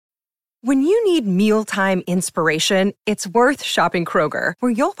When you need mealtime inspiration, it's worth shopping Kroger,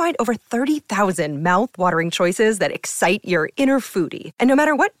 where you'll find over 30,000 mouth-watering choices that excite your inner foodie. And no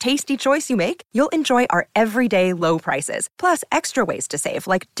matter what tasty choice you make, you'll enjoy our everyday low prices, plus extra ways to save,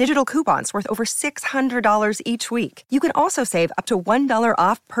 like digital coupons worth over $600 each week. You can also save up to $1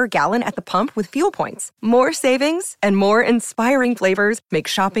 off per gallon at the pump with fuel points. More savings and more inspiring flavors make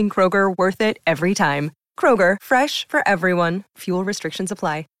shopping Kroger worth it every time. Kroger, fresh for everyone. Fuel restrictions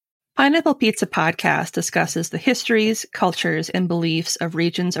apply. Pineapple Pizza Podcast discusses the histories, cultures, and beliefs of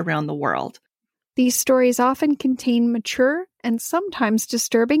regions around the world. These stories often contain mature and sometimes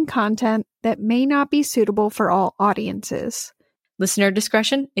disturbing content that may not be suitable for all audiences. Listener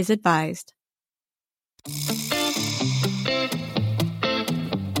discretion is advised.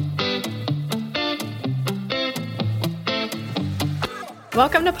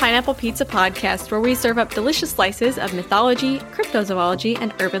 Welcome to Pineapple Pizza Podcast, where we serve up delicious slices of mythology, cryptozoology,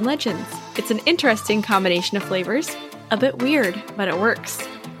 and urban legends. It's an interesting combination of flavors, a bit weird, but it works.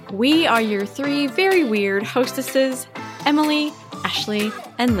 We are your three very weird hostesses, Emily, Ashley,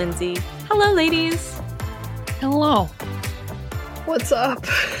 and Lindsay. Hello, ladies. Hello. What's up?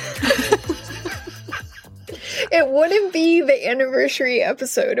 It wouldn't be the anniversary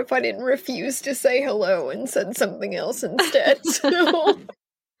episode if I didn't refuse to say hello and said something else instead. So.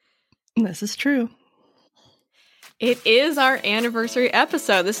 This is true. It is our anniversary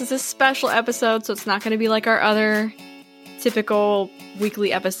episode. This is a special episode, so it's not going to be like our other typical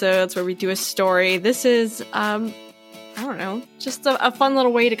weekly episodes where we do a story. This is, I don't know, just a fun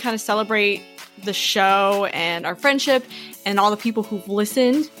little way to kind of celebrate the show and our friendship and all the people who've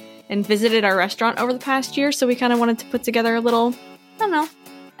listened and visited our restaurant over the past year. So we kind of wanted to put together a little, I don't know,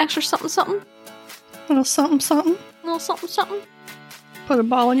 extra something. Little something. Little something. Put a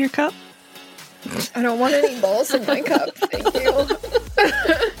ball in your cup. I don't want any balls in my cup. Thank you.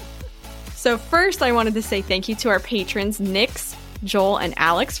 So first, I wanted to say thank you to our patrons, Nix, Joel, and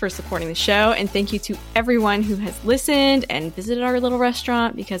Alex, for supporting the show. And thank you to everyone who has listened and visited our little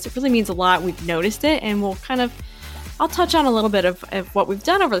restaurant, because it really means a lot. We've noticed it, and I'll touch on a little bit of what we've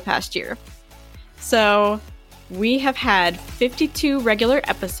done over the past year. So we have had 52 regular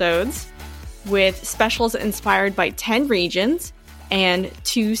episodes with specials inspired by 10 regions and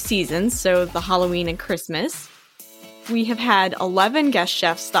 2 seasons, so the Halloween and Christmas. We have had 11 guest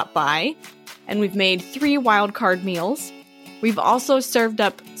chefs stop by, and we've made 3 wild card meals. We've also served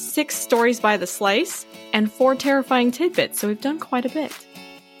up 6 stories by the slice and 4 terrifying tidbits, so we've done quite a bit.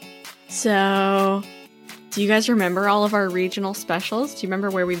 So, do you guys remember all of our regional specials? Do you remember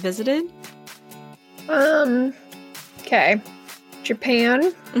where we visited? Okay.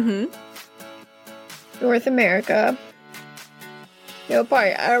 Japan. Mm-hmm. North America. Nope,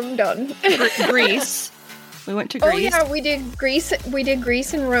 I'm done. Greece. We went to Greece. Oh yeah, we did Greece. We did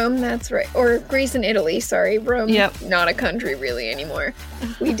Greece and Rome. That's right, or Greece and Italy. Sorry, Rome. Yep. Not a country really anymore.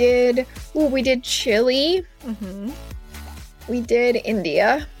 We did. Oh, we did Chile. Mm-hmm. We did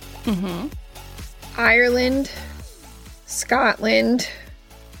India. Mm-hmm. Ireland. Scotland.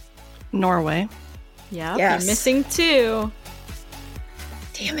 Norway. Yeah, Yes. you're missing 2.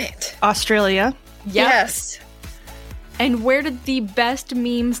 Damn it. Australia. Yep. Yes. And where did the best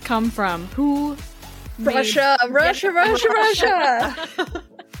memes come from? Who? Russia.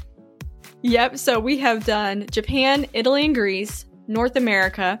 Yep, so we have done Japan, Italy, and Greece, North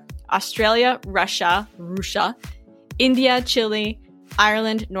America, Australia, Russia, India, Chile,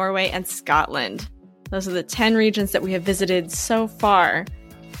 Ireland, Norway, and Scotland. Those are the 10 regions that we have visited so far,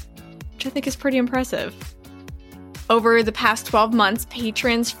 which I think is pretty impressive. Over the past 12 months,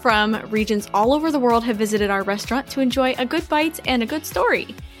 patrons from regions all over the world have visited our restaurant to enjoy a good bite and a good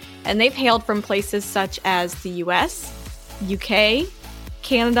story. And they've hailed from places such as the US, UK,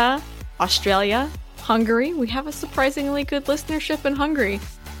 Canada, Australia, Hungary. We have a surprisingly good listenership in Hungary.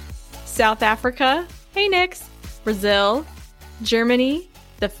 South Africa, hey Nix, Brazil, Germany,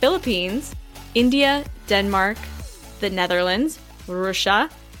 the Philippines, India, Denmark, the Netherlands, Russia,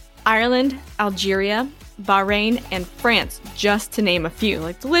 Ireland, Algeria, Bahrain, and France, just to name a few.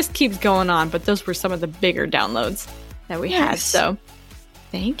 Like, the list keeps going on, but those were some of the bigger downloads that we had, so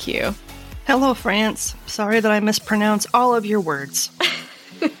thank you. Hello, France. Sorry that I mispronounce all of your words.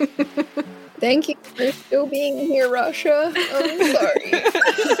 Thank you for still being here, Russia. I'm sorry.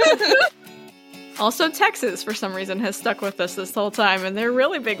 Also, Texas, for some reason, has stuck with us this whole time, and they're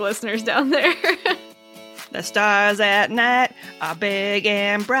really big listeners down there. The stars at night are big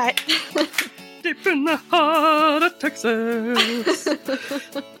and bright. Deep in the heart of Texas.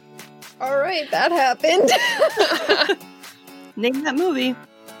 All right, that happened. Name that movie.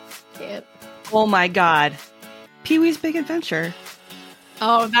 Can't. Oh my god. Pee-wee's Big Adventure.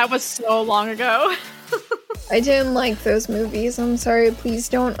 Oh, that was so long ago. I didn't like those movies. I'm sorry. Please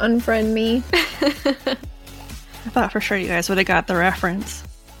don't unfriend me. I thought for sure you guys would have got the reference.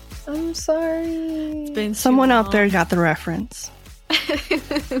 I'm sorry. It's been Someone out there got the reference.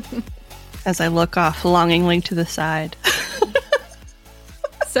 As I look off longingly to the side.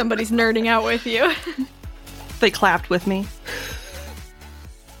 Somebody's nerding out with you. They clapped with me.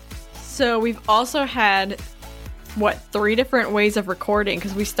 So we've also had, 3 different ways of recording,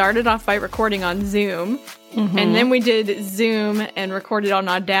 because we started off by recording on Zoom, and then we did Zoom and recorded on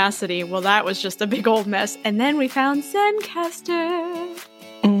Audacity. Well, that was just a big old mess. And then we found Zencastr.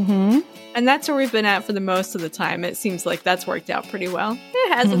 And that's where we've been at for the most of the time. It seems like that's worked out pretty well.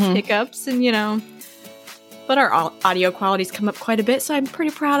 It has its hiccups and, but our audio quality's come up quite a bit, so I'm pretty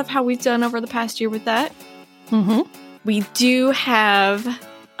proud of how we've done over the past year with that. We do have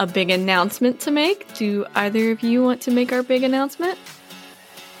a big announcement to make. Do either of you want to make our big announcement?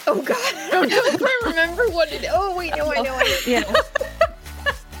 Oh God, I don't know if I remember what it is. Oh wait, no, I know.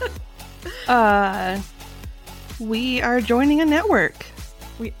 Yeah. We are joining a network.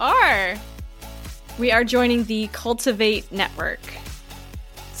 We are. We are joining the Cultivate Network.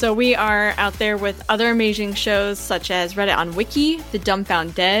 So we are out there with other amazing shows such as Reddit on Wiki, The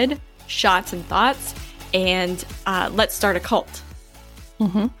Dumbfound Dead, Shots and Thoughts, and Let's Start a Cult.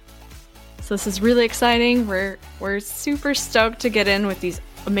 So this is really exciting. We're super stoked to get in with these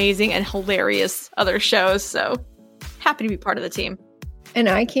amazing and hilarious other shows. So happy to be part of the team. And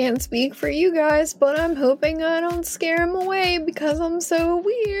I can't speak for you guys, but I'm hoping I don't scare them away because I'm so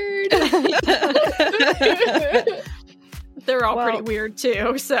weird. They're all pretty weird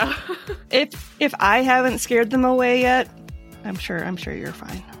too. So if I haven't scared them away yet, I'm sure you're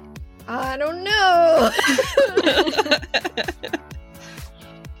fine. I don't know.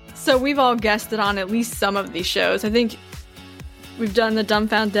 So we've all guested on at least some of these shows. I think we've done The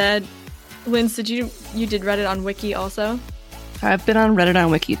Dumbfound Dead. Linz, you did Reddit on Wiki also? I've been on Reddit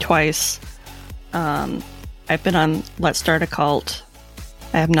on Wiki twice. I've been on Let's Start a Cult.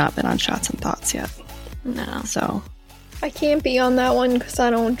 I have not been on Shots and Thoughts yet. No. So I can't be on that one because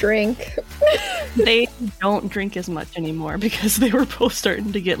I don't drink. they don't drink as much anymore because they were both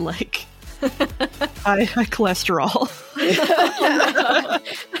starting to get high cholesterol.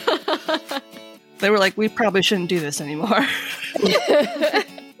 They were like, we probably shouldn't do this anymore.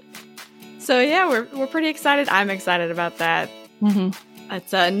 So yeah, we're pretty excited. I'm excited about that.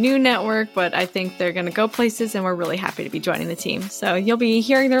 It's a new network, but I think they're going to go places, and we're really happy to be joining the team. So you'll be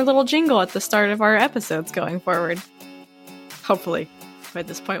hearing their little jingle at the start of our episodes going forward. Hopefully. By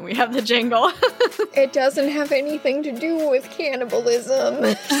this point, we have the jingle. It doesn't have anything to do with cannibalism.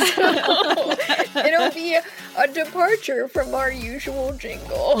 So it'll be a departure from our usual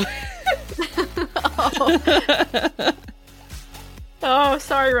jingle. Oh,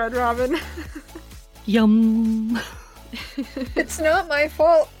 sorry, Red Robin. Yum. It's not my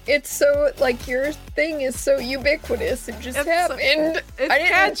fault. It's so, your thing is so ubiquitous. It just happened. It's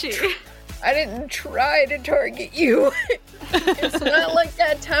catchy. I didn't try to target you. It's not like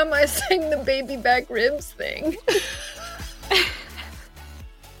that time I sang the baby back ribs thing.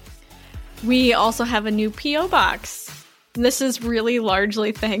 We also have a new P.O. box. This is really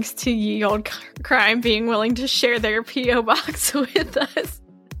largely thanks to Ye Old Crime being willing to share their P.O. box with us.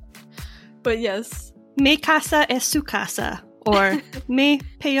 But yes. Mi casa es su casa. Or mi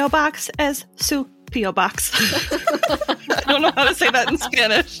P.O. box es su P.O. box. I don't know how to say that in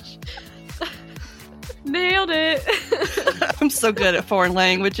Spanish. Nailed it. I'm so good at foreign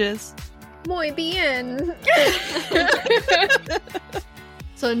languages. Muy bien.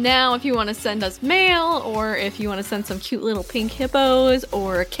 So now if you want to send us mail, or if you want to send some cute little pink hippos,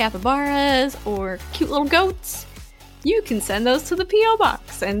 or capybaras, or cute little goats, you can send those to the P.O.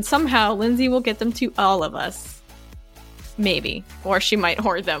 box, and somehow Lindsay will get them to all of us. Maybe. Or she might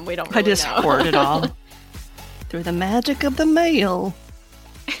hoard them, we don't really know. I just hoard it all. Through the magic of the mail.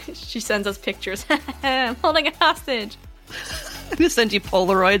 She sends us pictures. I'm holding a hostage. I'm going to send you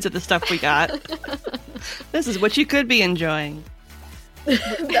Polaroids of the stuff we got. This is what you could be enjoying.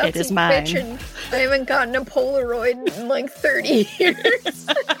 It is mine. Bitchin'. I haven't gotten a Polaroid in 30 years.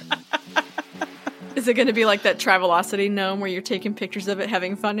 Is it going to be like that Travelocity gnome where you're taking pictures of it,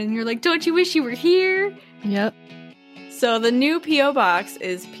 having fun, and you're like, don't you wish you were here? Yep. So the new P.O. Box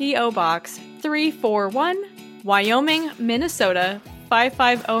is P.O. Box 341, Wyoming, Minnesota,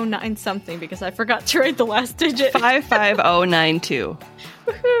 55009 something, because I forgot to write the last digit. 55092.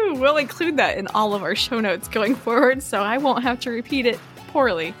 Woohoo! We'll include that in all of our show notes going forward, so I won't have to repeat it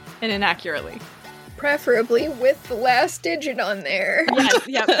poorly and inaccurately. Preferably with the last digit on there. Yes,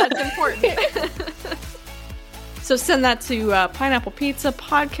 yep, that's important. So send that to Pineapple Pizza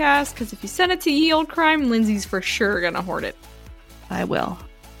Podcast, because if you send it to Ye Old Crime, Lindsay's for sure gonna hoard it. I will.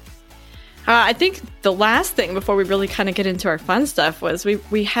 I think the last thing before we really kind of get into our fun stuff was we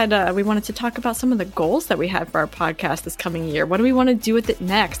wanted to talk about some of the goals that we had for our podcast this coming year. What do we want to do with it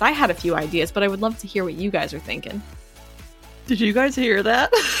next? I had a few ideas, but I would love to hear what you guys are thinking. Did you guys hear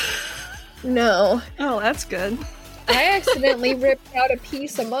that? No. Oh, that's good. I accidentally ripped out a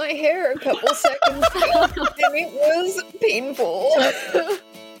piece of my hair a couple seconds ago, and it was painful.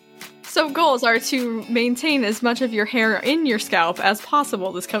 So goals are to maintain as much of your hair in your scalp as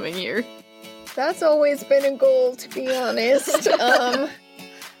possible this coming year. That's always been a goal, to be honest. That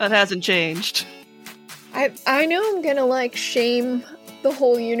hasn't changed. I know I'm gonna, shame the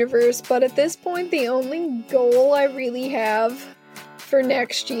whole universe, but at this point, the only goal I really have for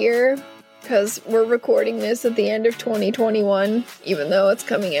next year, because we're recording this at the end of 2021, even though it's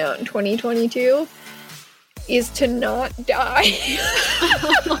coming out in 2022, is to not die.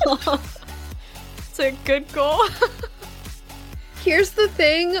 It's a good goal. Here's the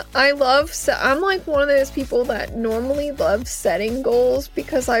thing, I'm one of those people that normally love setting goals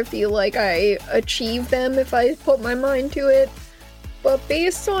because I feel like I achieve them if I put my mind to it. But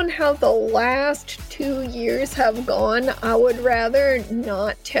based on how the last 2 years have gone, I would rather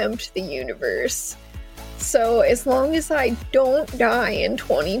not tempt the universe. So as long as I don't die in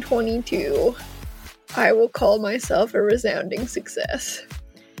 2022, I will call myself a resounding success.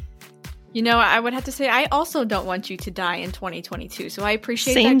 You know, I would have to say I also don't want you to die in 2022, so I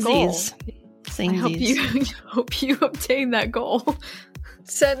appreciate that goal. Samesies. I hope you obtain that goal.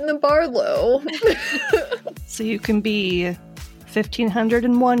 Setting the bar low. So you can be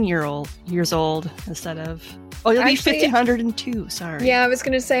 1,501 years old instead of... Oh, you'll be 1,502, sorry. Yeah, I was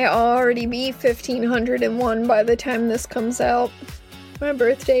going to say I'll already be 1,501 by the time this comes out. My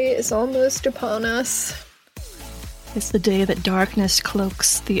birthday is almost upon us. It's the day that darkness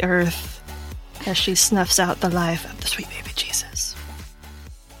cloaks the earth as she snuffs out the life of the sweet baby Jesus.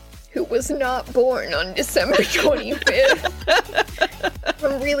 Who was not born on December 25th.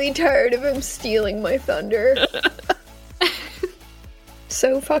 I'm really tired of him stealing my thunder.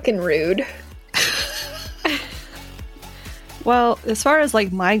 So fucking rude. Well, as far as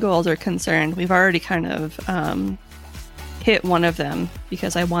my goals are concerned, we've already kind of hit one of them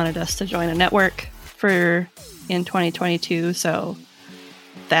because I wanted us to join a network in 2022, so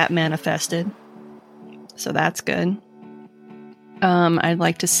that manifested. So that's good. I'd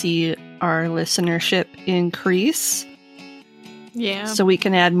like to see our listenership increase. Yeah. So we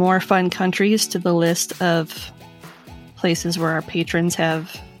can add more fun countries to the list of places where our patrons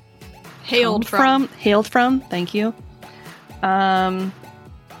have hailed from. Thank you. I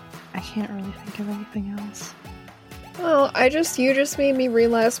can't really think of anything else. Well, you just made me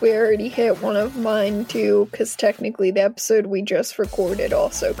realize we already hit one of mine too, because technically the episode we just recorded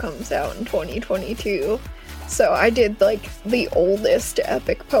also comes out in 2022. So I did the oldest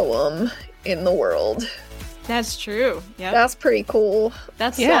epic poem in the world. That's true. Yeah. That's pretty cool.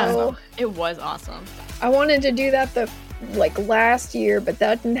 Awesome. It was awesome. I wanted to do that last year, but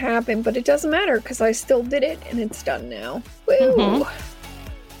that didn't happen. But it doesn't matter because I still did it and it's done now. Woo! Mm-hmm.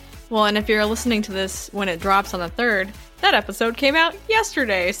 Well, and if you're listening to this when it drops on the 3rd, that episode came out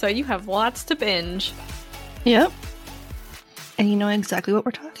yesterday, so you have lots to binge. Yep. And you know exactly what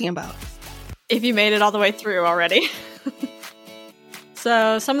we're talking about. If you made it all the way through already.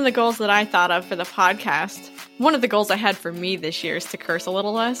 So, some of the goals that I thought of for the podcast, one of the goals I had for me this year is to curse a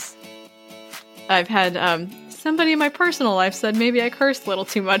little less. I've had somebody in my personal life said maybe I cursed a little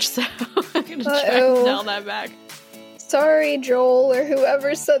too much, so I'm going to try and dial that back. Sorry, Joel, or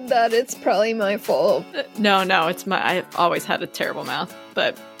whoever said that. It's probably my fault. No, I've always had a terrible mouth,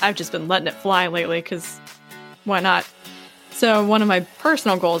 but I've just been letting it fly lately, because why not? So one of my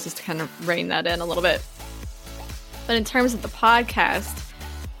personal goals is to kind of rein that in a little bit. But in terms of the podcast,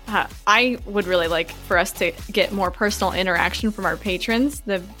 I would really like for us to get more personal interaction from our patrons,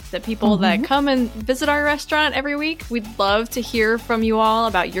 the people that come and visit our restaurant every week. We'd love to hear from you all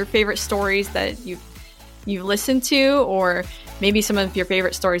about your favorite stories that you've listened to, or maybe some of your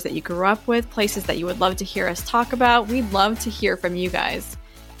favorite stories that you grew up with, places that you would love to hear us talk about. We'd love to hear from you guys.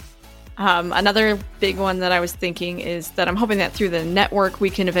 Another big one that I was thinking is that I'm hoping that through the network we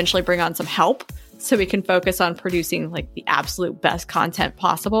can eventually bring on some help so we can focus on producing the absolute best content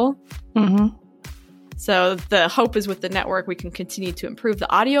possible. Mm-hmm. So the hope is with the network we can continue to improve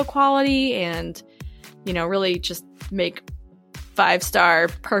the audio quality and, really just make 5-star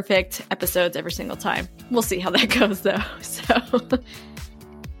perfect episodes every single time. We'll see how that goes though. So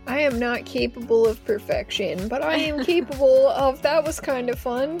I am not capable of perfection, but I am capable of that was kind of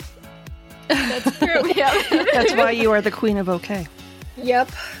fun. That's true. Yeah. That's why you are the queen of okay.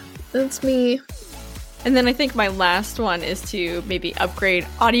 Yep, that's me. And then I think my last one is to maybe upgrade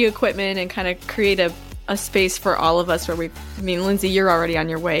audio equipment and kind of create a space for all of us where Lindsay, you're already on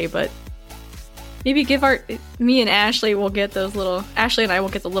your way, but maybe me and Ashley will get Ashley and I will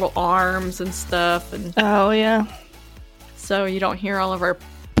get the little arms and stuff. And oh, yeah. So you don't hear all of our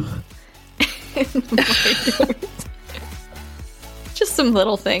just some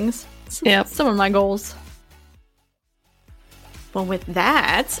little things. Yep. Some of my goals. Well, with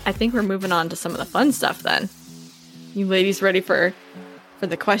that, I think we're moving on to some of the fun stuff then. You ladies ready for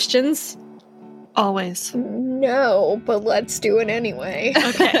the questions? Always. No, but let's do it anyway.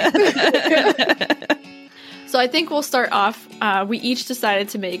 Okay. So I think we'll start off. We each decided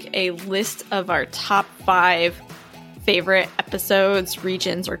to make a list of our top 5 favorite episodes,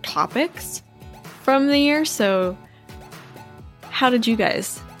 regions, or topics from the year. So how did you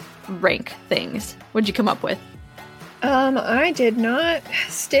guys rank things? What'd you come up with? I did not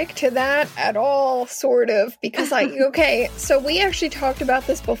stick to that at all, sort of, because okay, so we actually talked about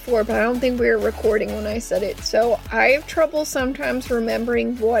this before, but I don't think we were recording when I said it. So I have trouble sometimes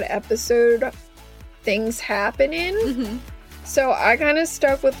remembering what episode things happen in. Mm-hmm. So I kind of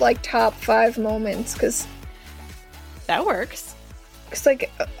stuck with like top 5 moments, because that works. I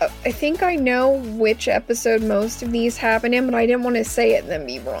think I know which episode most of these happen in, but I didn't want to say it and then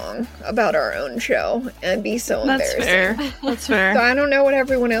be wrong about our own show and be so embarrassing. That's fair. So I don't know what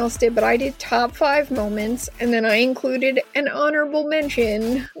everyone else did, but I did top 5 moments, and then I included an honorable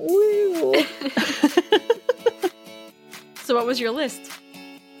mention. Woo! So what was your list?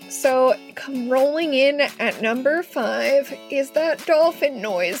 So, rolling in at number 5 is that dolphin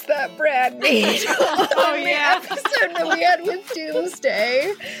noise that Brad made on the episode that we had with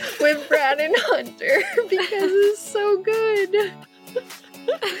Doomsday with Brad and Hunter, because it's so good.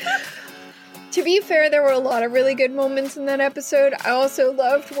 To be fair, there were a lot of really good moments in that episode. I also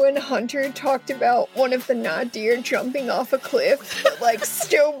loved when Hunter talked about one of the Nadir jumping off a cliff, but like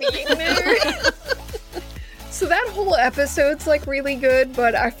still being there. So that whole episode's like really good,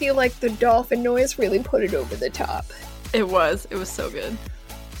 but I feel like the dolphin noise really put it over the top. It was so good.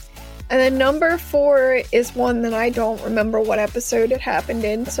 And then number 4 is one that I don't remember what episode it happened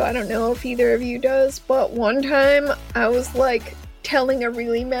in, so I don't know if either of you does, but one time I was like telling a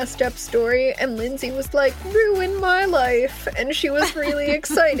really messed up story and Lindsay was like, "Ruin my life," and she was really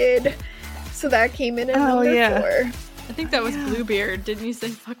excited. So that came in at number 4. I think that was Bluebeard. Didn't you say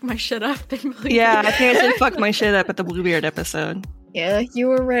 "fuck my shit up"? Yeah, I think I said "fuck my shit up" at the Bluebeard episode. Yeah, you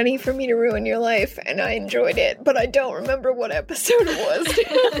were ready for me to ruin your life, and I enjoyed it, but I don't remember what episode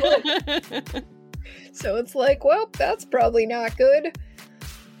it was. So it's like, well, that's probably not good.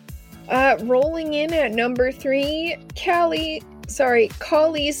 Rolling in at number 3, Kali's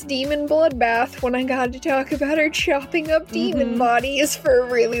demon bloodbath, when I got to talk about her chopping up demon bodies for a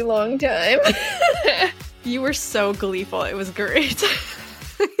really long time. You were so gleeful. It was great.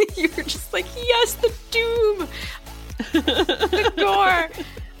 You were just like, yes, the doom! The gore!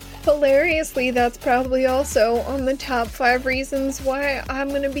 Hilariously, that's probably also on the top 5 reasons why I'm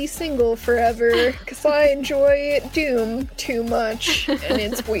gonna be single forever, because I enjoy Doom too much, and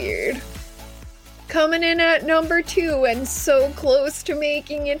it's weird. Coming in at number 2 and so close to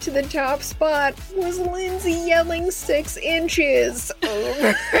making it to the top spot was Lindsay yelling 6 inches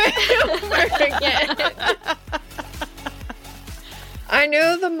over and over again. I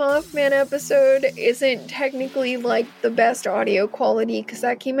know the Mothman episode isn't technically like the best audio quality because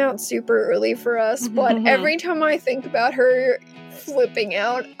that came out super early for us, but every time I think about her flipping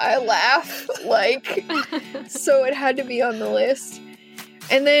out, I laugh, so it had to be on the list.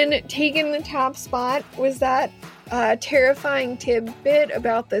 And then taking the top spot was that terrifying tidbit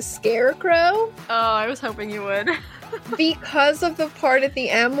about the scarecrow. Oh, I was hoping you would. Because of the part at the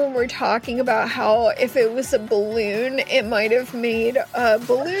end when we're talking about how if it was a balloon, it might have made a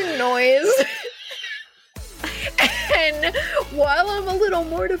balloon noise. And while I'm a little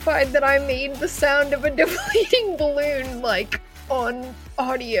mortified that I made the sound of a deflating balloon, on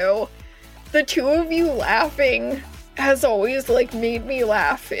audio, the two of you laughing has always, made me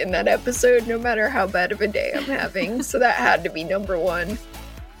laugh in that episode, no matter how bad of a day I'm having. So that had to be number 1.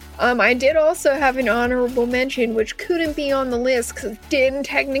 I did also have an honorable mention, which couldn't be on the list because it didn't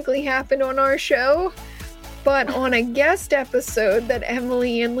technically happen on our show, but on a guest episode that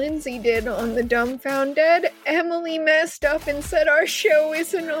Emily and Lindsay did on the Dumbfounded, Emily messed up and said our show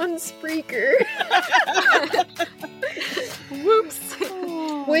isn't on Spreaker. Whoops.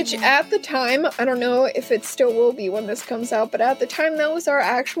 Which at the time, I don't know if it still will be when this comes out, but at the time that was our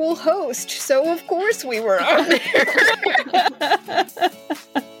actual host, so of course we were on there.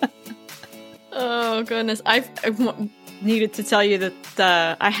 Oh, goodness. I needed to tell you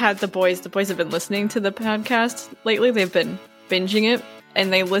that I had the boys. The boys have been listening to the podcast lately. They've been binging it.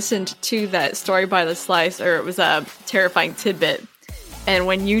 And they listened to that Story by the Slice, or it was a Terrifying Tidbit. And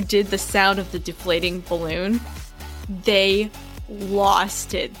when you did the sound of the deflating balloon, they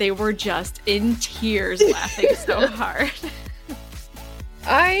lost it. They were just in tears laughing so hard.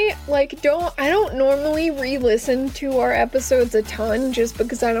 I don't normally re-listen to our episodes a ton just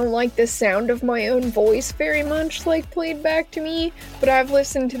because I don't like the sound of my own voice very much played back to me, but I've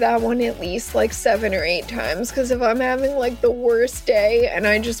listened to that one at least 7 or 8 times because if I'm having the worst day and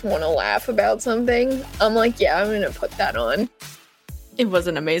I just want to laugh about something, I'm yeah, I'm gonna put that on. It was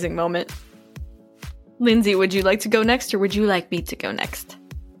an amazing moment. Lindsay, would you like to go next or would you like me to go next?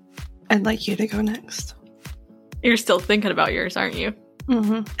 I'd like you to go next. You're still thinking about yours, aren't you?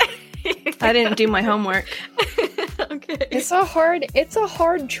 Mm-hmm. I didn't do my homework. Okay. It's a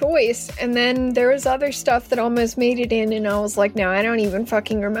hard choice, and then there was other stuff that almost made it in, and I was like, no, I don't even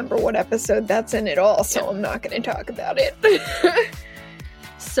fucking remember what episode that's in at all, so I'm not going to talk about it.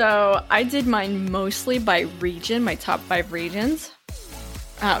 So I did mine mostly by region, my top 5 regions,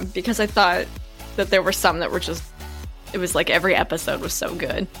 because I thought that there were some that were just, it was every episode was so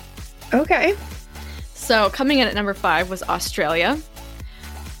good. Okay. So coming in at number 5 was Australia.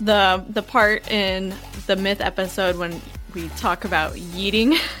 The part in the myth episode when we talk about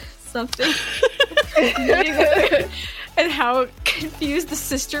yeeting something and how confused the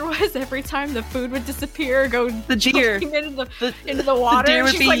sister was every time the food would disappear or go the deer into the water. The deer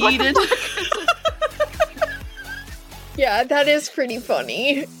would be yeeted. Yeah, that is pretty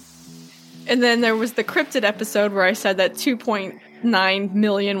funny. And then there was the cryptid episode where I said that 2.9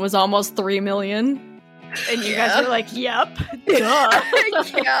 million was almost 3 million. And you guys were like, yep, duh.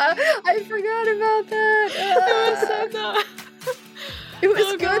 Yeah, I forgot about that. It was so dumb. It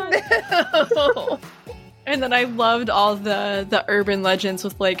was good though. And then I loved all the urban legends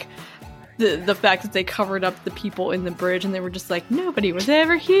with the fact that they covered up the people in the bridge and they were just like, nobody was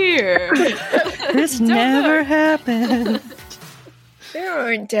ever here. This never happened. There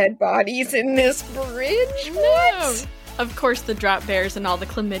aren't dead bodies in this bridge. No. What? Of course, the drop bears and all the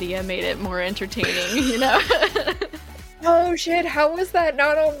chlamydia made it more entertaining, you know? Oh shit, how was that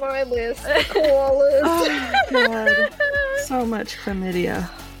not on my list? The koalas. Oh my god. So much chlamydia.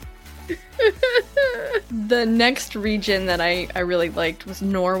 The next region that I really liked was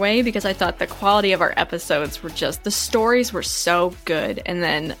Norway because I thought the quality of our episodes were just, the stories were so good. And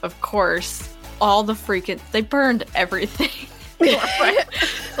then, of course, all the they burned everything.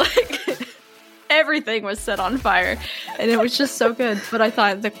 Everything was set on fire and it was just so good. But I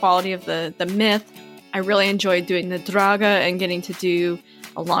thought the quality of the myth, I really enjoyed doing the Draga and getting to do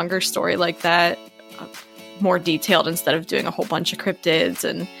a longer story like that, more detailed instead of doing a whole bunch of cryptids.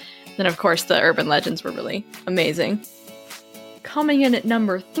 And then of course the urban legends were really amazing. Coming in at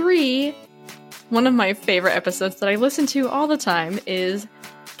number 3, one of my favorite episodes that I listen to all the time is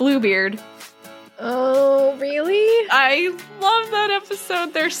Bluebeard. Oh, really? I love that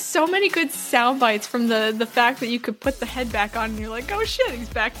episode. There's so many good sound bites from the fact that you could put the head back on and you're like, oh shit, he's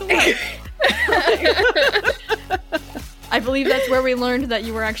back to life. I believe that's where we learned that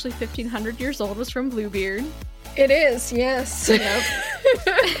you were actually 1,500 years old was from Bluebeard. It is, yes. Yep.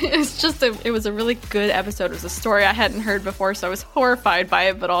 It was a really good episode. It was a story I hadn't heard before, so I was horrified by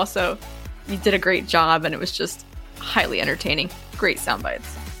it, but also you did a great job and it was just highly entertaining. Great sound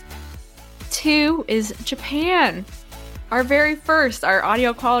bites. 2 is Japan. Our very first, our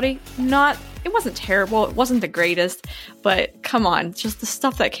audio quality, it wasn't terrible, it wasn't the greatest, but come on, just the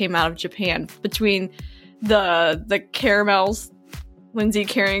stuff that came out of Japan between the caramels, Lindsay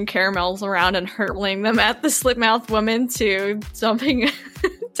carrying caramels around and hurling them at the slit-mouthed woman to dumping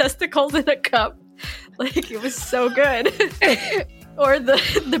testicles in a cup. It was so good. Or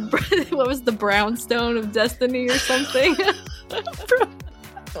what was the brownstone of destiny or something?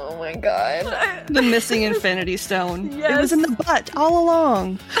 Oh my god. The missing infinity stone. Yes. It was in the butt all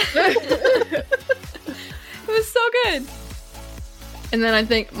along. It was so good. And then I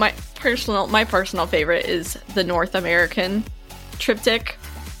think my personal favorite is the North American triptych.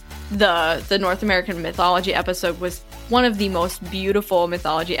 The North American mythology episode was one of the most beautiful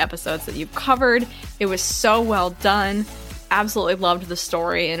mythology episodes that you've covered. It was so well done. Absolutely loved the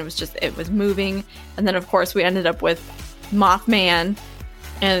story, and it was moving. And then of course we ended up with Mothman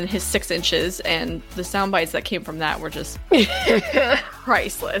and his 6 inches, and the sound bites that came from that were just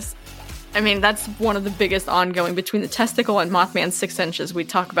priceless. I mean, that's one of the biggest ongoing between the testicle and Mothman's 6 inches. We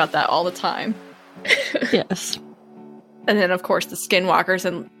talk about that all the time. Yes. And then, of course, the skinwalkers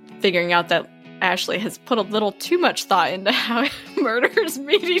and figuring out that Ashley has put a little too much thought into how murderers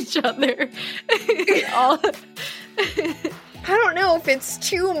meet each other. I don't know if it's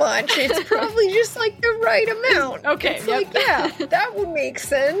too much. It's probably just like the right amount. Okay. It's like, yeah, that would make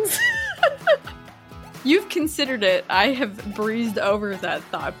sense. You've considered it. I have breezed over that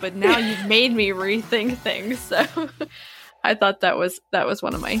thought, but now you've made me rethink things. So I thought that was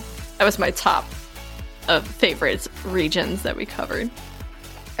my top of favorites regions that we covered.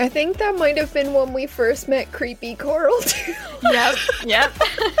 I think that might have been when we first met Creepy Coral too. Yep.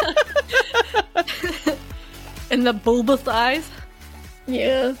 And the bulbous eyes.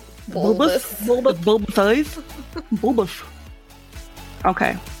 Yeah. Bulbous eyes. Bulbous.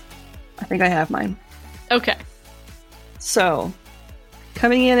 Okay. I think I have mine. Okay. So,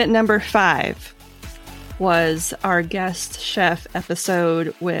 coming in at number 5 was our guest chef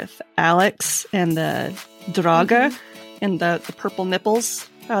episode with Alex and the Draga and the purple nipples.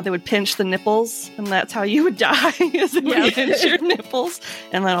 How they would pinch the nipples, and that's how you would die, is if you pinch your nipples.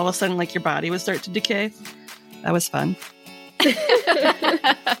 And then all of a sudden, like, your body would start to decay. That was fun.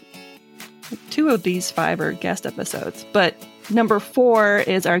 2 of these 5 are guest episodes, but number 4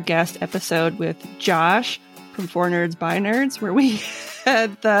 is our guest episode with Josh from 4 Nerds by Nerds, where we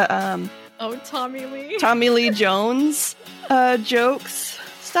had the Tommy Lee Jones jokes.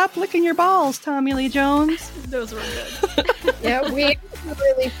 Stop licking your balls, Tommy Lee Jones. Those were good. Yeah, we had some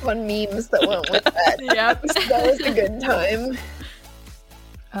really fun memes that went with that. Yep. So that was a good time.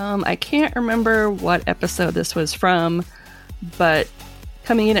 I can't remember what episode this was from, but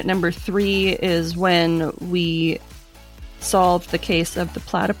coming in at number 3 is when we solved the case of the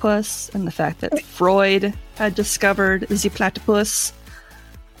platypus and the fact that Freud had discovered the platypus.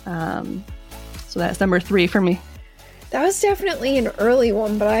 So that's number 3 for me. That was definitely an early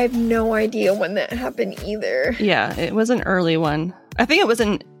one, but I have no idea when that happened either. Yeah, it was an early one. I think it was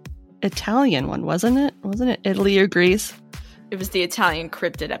an Italian one, wasn't it? Wasn't it Italy or Greece? It was the Italian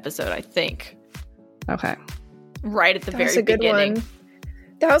cryptid episode, I think. Okay. Right at the very That's a good beginning. one.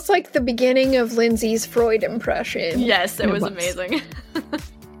 That was like the beginning of Lindsay's Freud impression. Yes, it was amazing.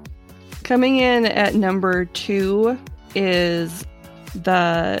 Coming in at number 2 is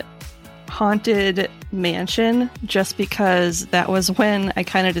the Haunted Mansion, just because that was when I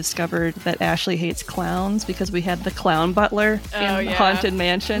kind of discovered that Ashley hates clowns, because we had the clown butler in the Haunted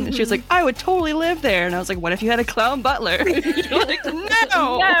Mansion. And she was like, I would totally live there. And I was like, what if you had a clown butler? And you're like,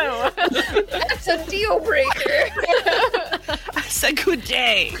 no! That's a deal breaker. I said, good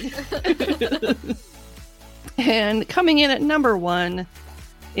day. And coming in at number 1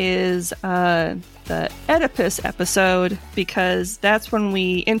 is the Oedipus episode, because that's when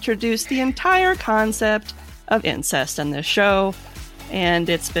we introduced the entire concept of incest in this show, and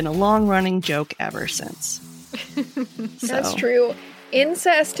it's been a long-running joke ever since. That's true.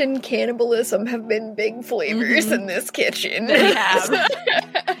 Incest and cannibalism have been big flavors in this kitchen. They have.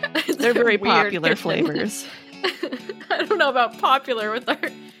 They're very Weird popular kitchen. flavors. I don't know about popular with our...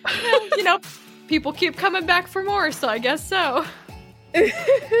 people keep coming back for more, so I guess so.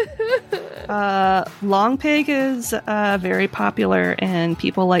 Long pig is very popular, and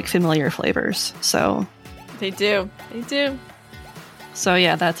people like familiar flavors. So They do. So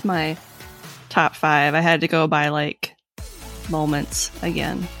yeah, that's my top 5. I had to go by like moments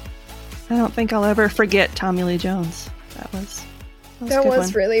again. I don't think I'll ever forget Tommy Lee Jones. That was a good one.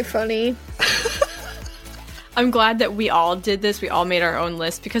 Really funny. I'm glad that we all did this. We all made our own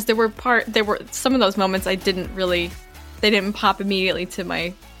list, because there were some of those moments they didn't pop immediately to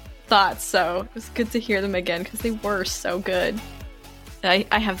my thoughts, so it was good to hear them again, because they were so good. I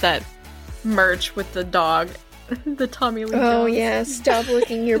have that merch with the dog, the Tommy Lee Jones. Oh yeah, stop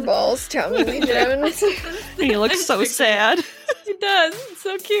licking your balls, Tommy Lee Jones. He looks so sad. He does. It's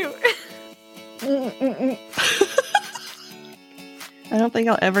so cute. I don't think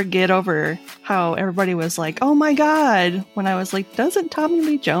I'll ever get over how everybody was like, oh my god, when I was like, doesn't Tommy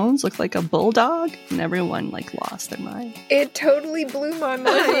Lee Jones look like a bulldog? And everyone like lost their mind. It totally blew my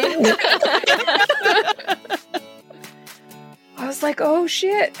mind. I was like, oh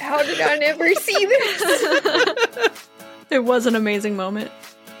shit, how did I never see this? It was an amazing moment.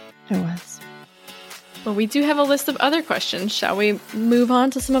 It was. Well, we do have a list of other questions. Shall we move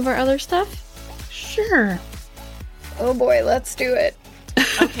on to some of our other stuff? Sure. Oh boy, let's do it.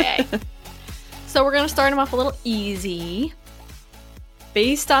 Okay. So we're going to start them off a little easy.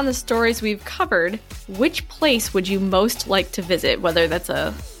 Based on the stories we've covered, which place would you most like to visit? Whether that's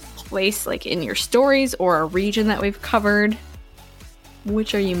a place like in your stories or a region that we've covered.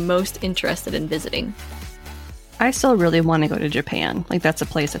 Which are you most interested in visiting? I still really want to go to Japan. Like, that's a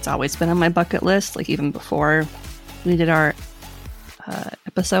place that's always been on my bucket list. Like, even before we did our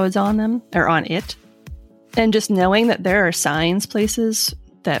episodes on them, or on it. And just knowing that there are signs places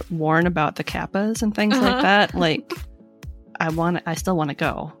that warn about the Kappas and things like that, like, I still want to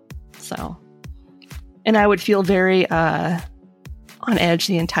go. So, and I would feel very on edge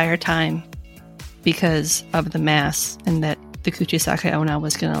the entire time because of the mass and that the Kuchisake Onna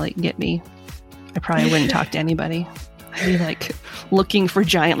was going to, like, get me. I probably wouldn't talk to anybody. I'd be, like, looking for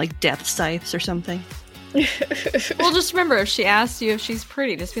giant, like, death scythes or something. Well, just remember, if she asks you if she's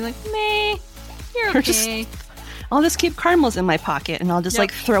pretty, just be like, meh, you're okay. I'll just keep caramels in my pocket, and I'll just,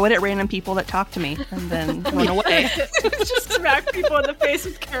 like, throw it at random people that talk to me, and then run away. Just smack people in the face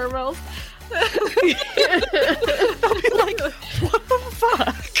with caramels. I'll be like, what the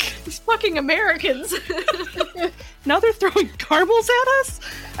fuck? These fucking Americans. Now they're throwing caramels at us?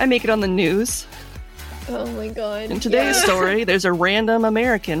 I make it on the news. Oh my god. In today's story, there's a random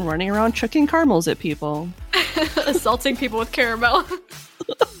American running around chucking caramels at people. Assaulting people with caramel.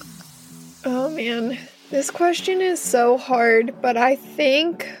 Oh man. This question is so hard, but I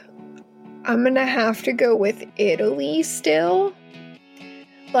think I'm gonna have to go with Italy still.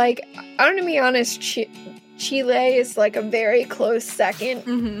 Like, I'm gonna be honest, Chile is like a very close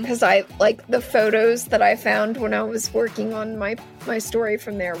second, because I like the photos that I found when I was working on my story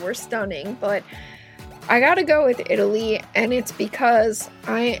from there were stunning, but I gotta go with Italy, and it's because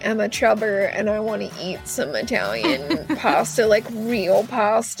I am a chubber and I want to eat some Italian pasta, like real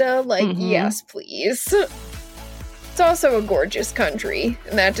pasta. Like, yes, please. It's also a gorgeous country,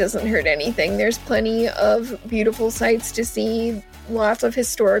 and that doesn't hurt anything. There's plenty of beautiful sights to see, lots of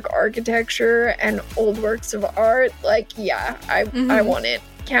historic architecture and old works of art. Like, yeah, I want it.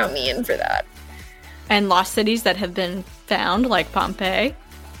 Count me in for that. And lost cities that have been found, like Pompeii.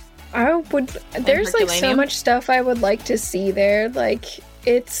 There's like so much stuff I would like to see there. Like,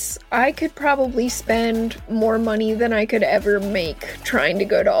 I could probably spend more money than I could ever make trying to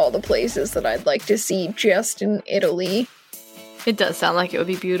go to all the places that I'd like to see just in Italy. It does sound like it would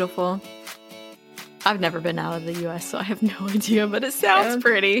be beautiful. I've never been out of the US, so I have no idea, but it sounds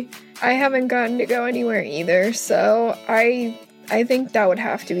pretty. I haven't gotten to go anywhere either, so I think that would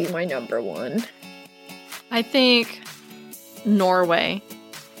have to be my number one. I think Norway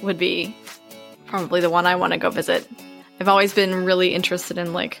would be probably the one I want to go visit. I've always been really interested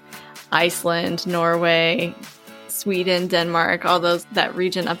in, like, Iceland, Norway, Sweden, Denmark, all that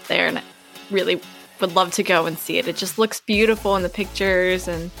region up there, and I really would love to go and see it. It just looks beautiful in the pictures.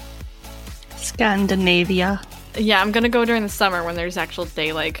 And Scandinavia. Yeah, I'm gonna go during the summer when there's actual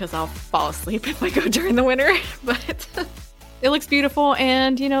daylight, because I'll fall asleep if I go during the winter. But it looks beautiful,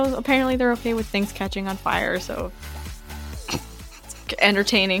 and, you know, apparently they're okay with things catching on fire, so it's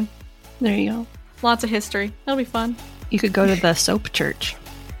entertaining. There you go. Lots of history. It'll be fun. You could go to the soap church.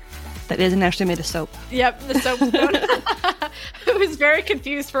 That isn't actually made of soap. Yep, the soap stone. I was very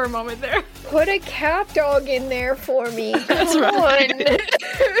confused for a moment there. Put a cat dog in there for me. That's right.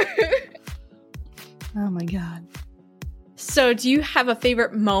 Oh my god. So do you have a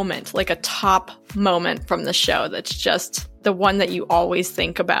favorite moment, like a top moment from the show that's just the one that you always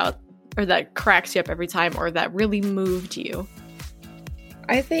think about, or that cracks you up every time, or that really moved you?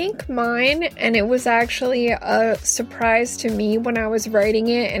 I think mine, and it was actually a surprise to me when I was writing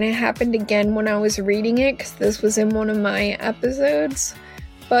it, and it happened again when I was reading it, because this was in one of my episodes.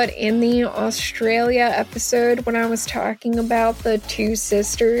 But in the Australia episode, when I was talking about the two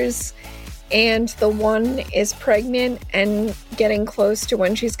sisters, and the one is pregnant and getting close to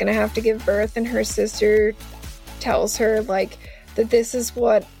when she's going to have to give birth, and her sister tells her, like, that this is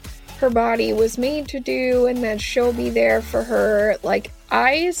what her body was made to do, and that she'll be there for her. Like,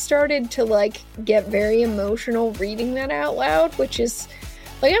 I started to, like, get very emotional reading that out loud, which is,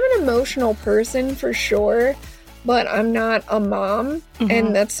 like, I'm an emotional person for sure, but I'm not a mom,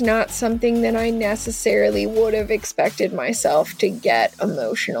 and that's not something that I necessarily would have expected myself to get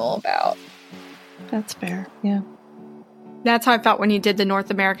emotional about. That's fair, yeah. That's how I felt when you did the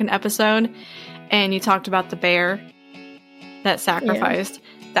North American episode, and you talked about the bear that sacrificed.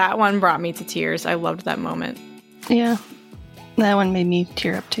 Yeah. That one brought me to tears. I loved that moment. Yeah. That one made me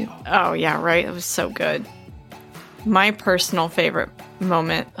tear up too. Oh, yeah, right? It was so good. My personal favorite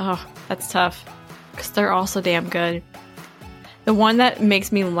moment, oh, that's tough, because they're all so damn good. The one that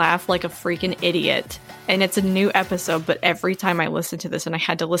makes me laugh like a freaking idiot, and it's a new episode, but every time I listen to this, and I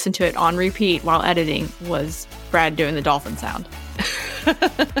had to listen to it on repeat while editing, was Brad doing the dolphin sound.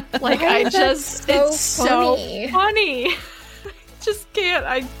 Like, it's so funny. Just can't.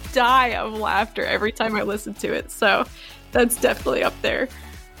 I die of laughter every time I listen to it. So that's definitely up there.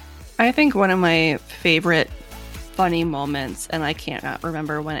 I think one of my favorite funny moments, and I can't not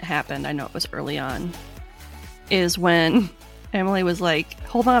remember when it happened, I know it was early on, is when Emily was like,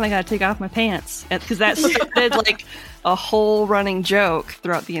 hold on, I gotta take off my pants. Because that started like a whole running joke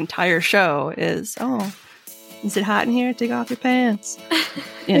throughout the entire show is, oh, is it hot in here? Take off your pants.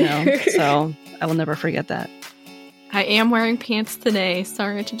 So I will never forget that. I am wearing pants today.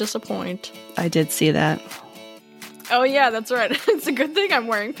 Sorry to disappoint. I did see that. Oh, yeah, that's right. It's a good thing I'm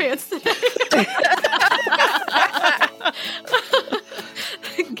wearing pants today.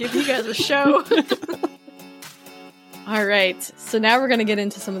 Give you guys a show. All right. So now we're going to get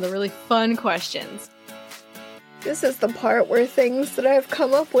into some of the really fun questions. This is the part where things that I've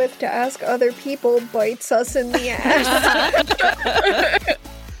come up with to ask other people bites us in the ass.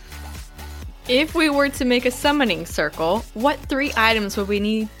 If we were to make a summoning circle, what 3 items would we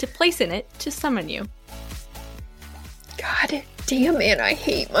need to place in it to summon you? God damn it, I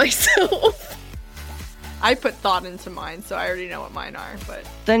hate myself. I put thought into mine, so I already know what mine are, but...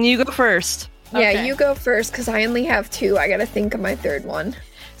 Then you go first. Yeah, Okay. you go first, because I only have 2. I gotta think of my third one.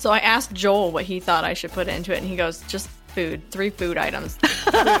 So I asked Joel what he thought I should put into it, and he goes, just food. 3 food items.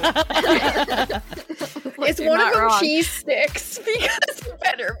 Is You're one of not them wrong. cheese sticks? Because it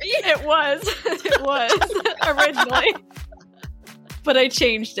better be. It was. It was originally. But I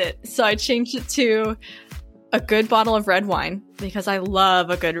changed it. So I changed it to a good bottle of red wine, because I love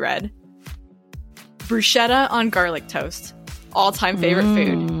a good red. Bruschetta on garlic toast. All-time favorite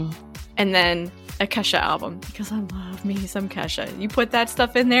food. And then a Kesha album, because I love me some Kesha. You put that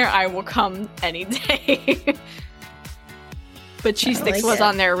stuff in there, I will come any day. But cheese I sticks like was it.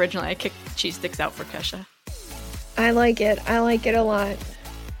 on there originally. I kicked cheese sticks out for Kesha. I like it. I like it a lot.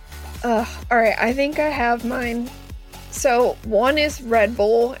 Alright, I think I have mine. So, one is Red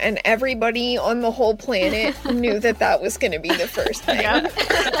Bull, and everybody on the whole planet knew that that was going to be the first thing.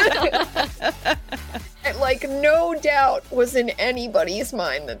 And, like, no doubt was in anybody's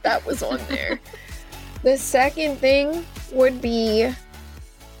mind that that was on there. The second thing would be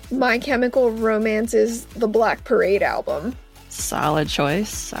My Chemical Romance's The Black Parade album. Solid choice.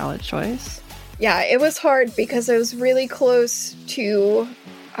 Solid choice. Yeah, it was hard because I was really close to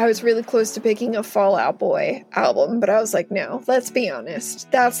picking a Fall Out Boy album, but I was like, no, let's be honest.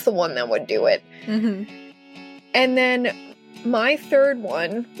 That's the one that would do it. Mm-hmm. And then my third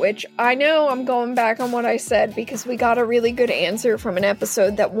one, which I know I'm going back on what I said because we got a really good answer from an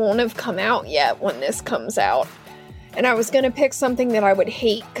episode that won't have come out yet when this comes out. And I was going to pick something that I would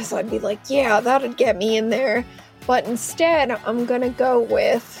hate because I'd be like, yeah, that'd get me in there. But instead, I'm going to go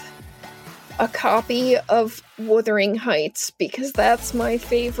with a copy of Wuthering Heights because that's my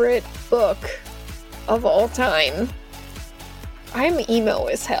favorite book of all time. I'm emo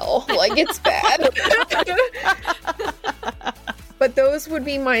as hell. Like, it's bad. But those would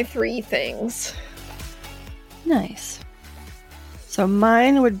be my 3 things. Nice. So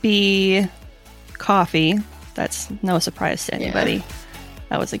mine would be coffee. That's no surprise to anybody. Yeah.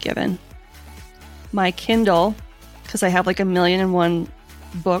 That was a given. My Kindle, because I have like 1,000,001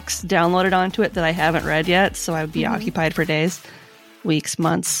 books downloaded onto it that I haven't read yet, so I would be occupied for days, weeks,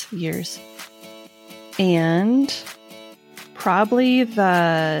 months, years. And probably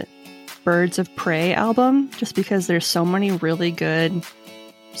the Birds of Prey album, just because there's so many really good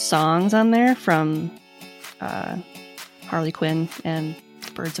songs on there from Harley Quinn and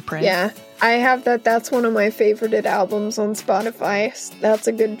Birds of Prey. Yeah, I have that. That's one of my favorited albums on Spotify. That's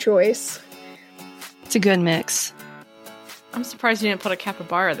a good choice. It's a good mix. I'm surprised you didn't put a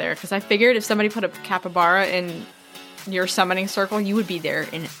capybara there, because I figured if somebody put a capybara in your summoning circle, you would be there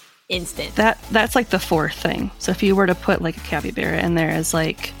in an instant. That's like the 4th thing. So if you were to put like a capybara in there as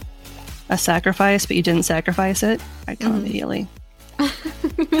like a sacrifice, but you didn't sacrifice it, I'd come immediately.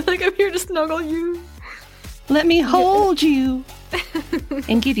 Like, I'm here to snuggle you. Let me hold you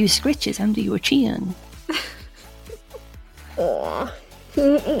and give you scritches under your chin. Aw.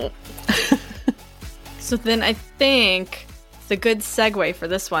 So then I think the good segue for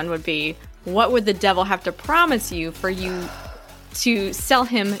this one would be, what would the devil have to promise you for you to sell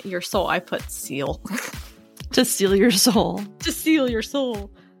him your soul? I put seal. To steal your soul. To seal your soul.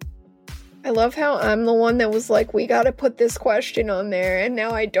 I love how I'm the one that was like, we gotta put this question on there, and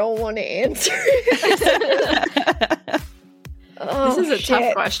now I don't want to answer it. Oh, This is a tough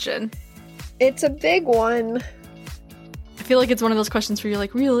shit. question. It's a big one. I feel like it's one of those questions where you're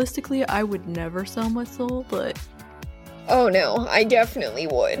like, realistically, I would never sell my soul, but... Oh no, I definitely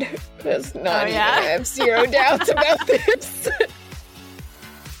would. There's not even, yeah? I have 0 doubts about this.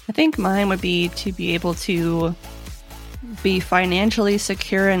 I think mine would be to be able to be financially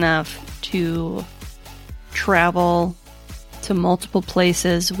secure enough to travel to multiple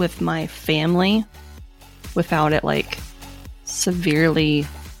places with my family without it like severely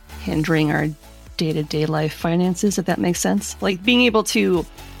hindering our day-to-day life finances, if that makes sense. Like being able to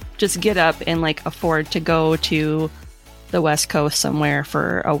just get up and like afford to go to the West Coast somewhere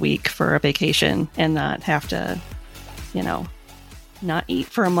for a week for a vacation and not have to, you know, not eat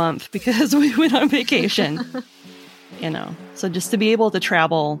for a month because we went on vacation. You know, so just to be able to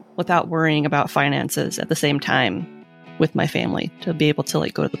travel without worrying about finances at the same time with my family, to be able to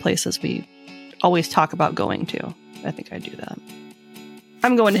like go to the places we always talk about going to. I think I'd do that.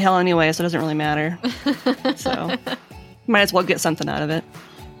 I'm going to hell anyway, so it doesn't really matter. So might as well get something out of it.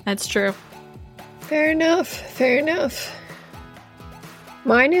 That's true. Fair enough. Fair enough.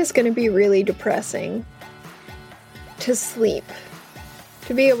 Mine is going to be really depressing. To sleep.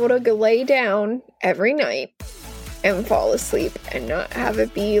 To be able to go lay down every night and fall asleep and not have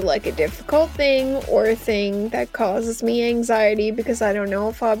it be like a difficult thing or a thing that causes me anxiety because I don't know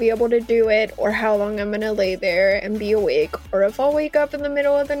if I'll be able to do it or how long I'm gonna lay there and be awake, or if I'll wake up in the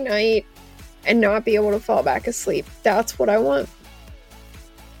middle of the night and not be able to fall back asleep. That's what I want.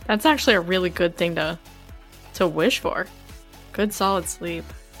 That's actually a really good thing to wish for. Good solid sleep.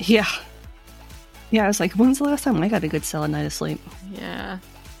 Yeah. Yeah, I was like, when's the last time I got a good solid night of sleep? Yeah.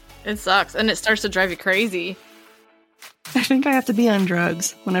 It sucks. And it starts to drive you crazy. I think I have to be on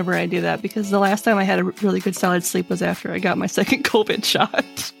drugs whenever I do that, because the last time I had a really good solid sleep was after I got my second COVID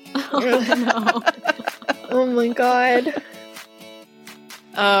shot. Oh, no. Oh my god.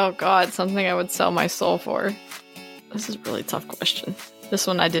 Oh, God. Something I would sell my soul for. This is a really tough question. This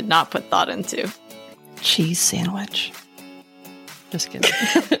one I did not put thought into. Cheese sandwich. Just kidding.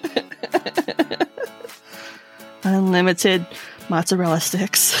 Unlimited mozzarella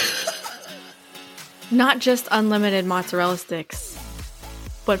sticks. Not just unlimited mozzarella sticks,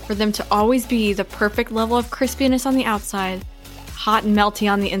 but for them to always be the perfect level of crispiness on the outside, hot and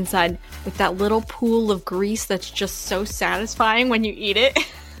melty on the inside, with that little pool of grease that's just so satisfying when you eat it.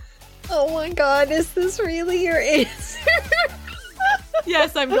 Oh my god, is this really your answer?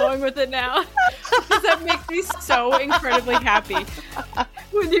 Yes, I'm going with it now. Because that makes me so incredibly happy.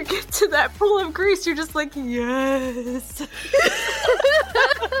 When you get to that pool of grease, you're just like, yes.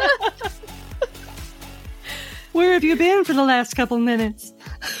 Where have you been for the last couple minutes?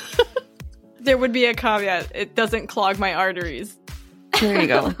 There would be a caveat. It doesn't clog my arteries. There you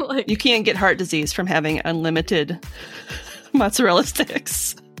go. You can't get heart disease from having unlimited mozzarella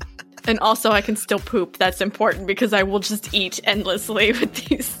sticks. And also, I can still poop. That's important because I will just eat endlessly with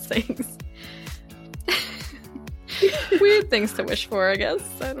these things. Weird things to wish for, I guess.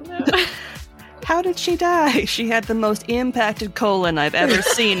 I don't know. How did she die? She had the most impacted colon I've ever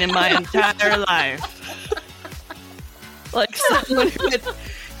seen in my entire life. Like someone who had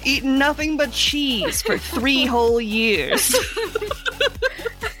eaten nothing but cheese for 3 whole years.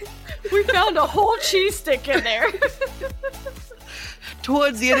 We found a whole cheese stick in there.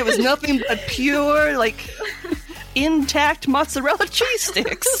 Towards the end, it was nothing but pure, like, intact mozzarella cheese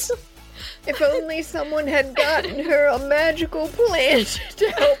sticks. If only someone had gotten her a magical plant to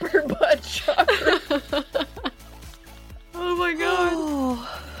help her butt chakra. Oh my god.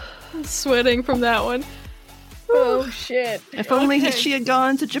 I'm sweating from that one. Oh shit. If only she had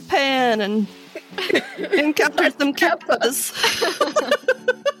gone to Japan and encountered some kappas.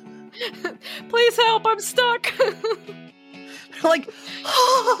 Please help, I'm stuck. Like,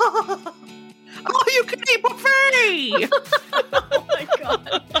 oh, you can eat buffet! Oh my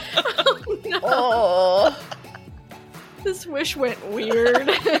god. Oh no. Oh. This wish went weird.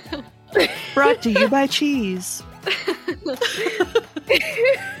 Brought to you by cheese.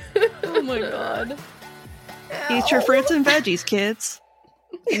 Oh my god. Eat your fruits and veggies, kids.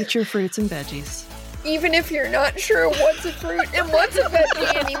 Eat your fruits and veggies. Even if you're not sure what's a fruit and what's a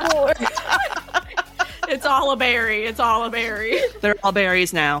veggie anymore. It's all a berry. It's all a berry. They're all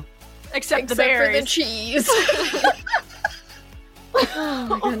berries now. Except the for berries. the cheese. Oh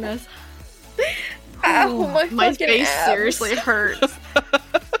my goodness. Ow, my fucking face abs. seriously hurts.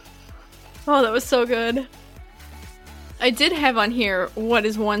 Oh, that was so good. I did have on here, what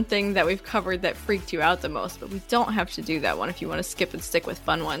is one thing that we've covered that freaked you out the most, but we don't have to do that one if you want to skip and stick with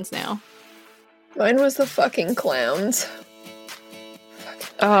fun ones now. Mine was the fucking clowns.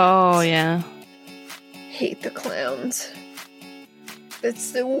 Oh, yeah. Hate the clowns.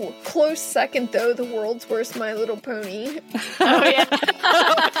 It's the close second, though, the world's worst My Little Pony. Oh, yeah.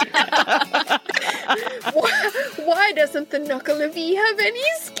 Why doesn't the Knuckle of E have any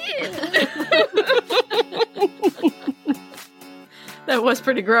skin? That was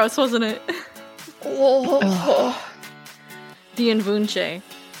pretty gross, wasn't it? Oh. Dien Vunche.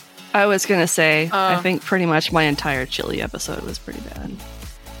 I was gonna say, I think pretty much my entire Chili episode was pretty bad.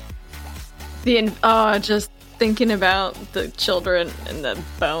 Just thinking about the children and the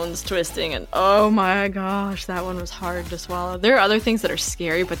bones twisting, and oh my gosh, that one was hard to swallow. There are other things that are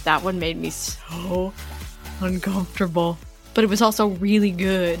scary, but that one made me so uncomfortable. But it was also really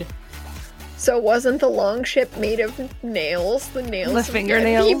good. So wasn't the long ship made of nails? The nails, The of dead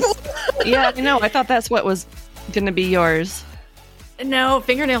fingernails? people? Yeah, I know. I thought that's what was going to be yours. No,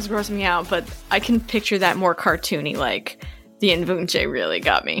 fingernails gross me out, but I can picture that more cartoony, like the Invunche really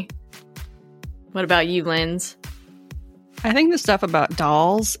got me. What about you, Linz? I think the stuff about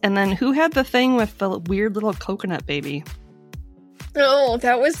dolls, and then who had the thing with the weird little coconut baby? No,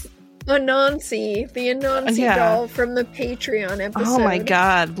 that was Anansi, the Anansi Yeah. doll from the Patreon episode. Oh my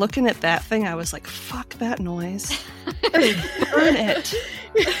god, looking at that thing, I was like, fuck that noise. Burn it.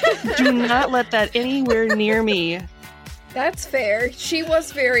 Do not let that anywhere near me. That's fair. She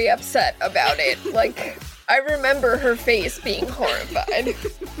was very upset about it. Like, I remember her face being horrified.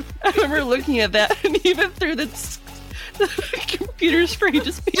 I remember looking at that, and even through the computer screen,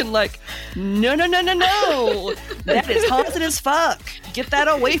 just being like, no, no, no, no, no. That is haunted as fuck. Get that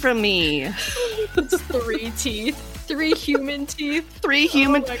away from me. It's 3 teeth. 3 human teeth. 3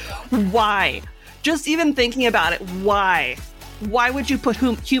 human. Oh my God. Why? Just even thinking about it, why? Why would you put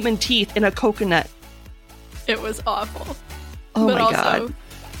human teeth in a coconut? It was awful. Oh but my also god.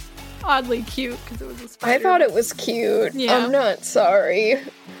 oddly cute because it was a spider. I thought it was cute. Yeah. I'm not sorry.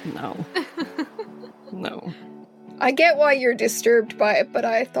 No. No. I get why you're disturbed by it, but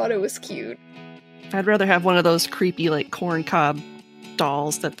I thought it was cute. I'd rather have one of those creepy, like, corncob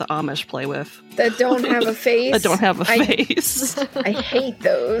dolls that the Amish play with. That don't have a face. That don't have a face. I hate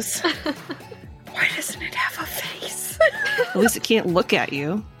those. Why doesn't it have a face? At least it can't look at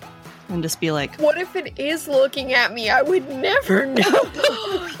you and just be like, What if it is looking at me? I would never know.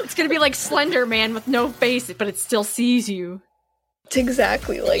 It's gonna be like Slender Man with no face, but it still sees you. It's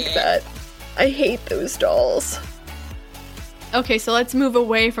exactly like that. I hate those dolls. Okay, so let's move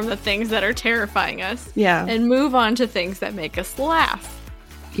away from the things that are terrifying us yeah, and move on to things that make us laugh.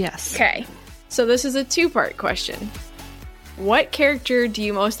 yes. Okay. So this is a 2-part question. What character do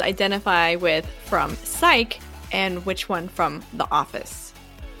you most identify with from Psych, and which one from The Office?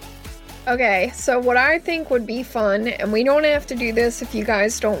 Okay, so what I think would be fun, and we don't have to do this if you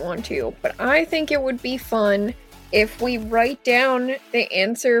guys don't want to, but I think it would be fun if we write down the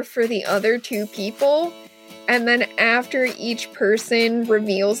answer for the other 2 people, and then after each person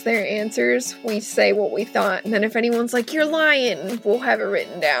reveals their answers, we say what we thought, and then if anyone's like, you're lying, we'll have it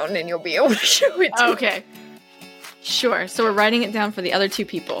written down and you'll be able to show it to me. Okay. Sure, so we're writing it down for the other 2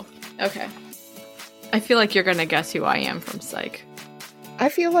 people. Okay. I feel like you're gonna guess who I am from Psych. I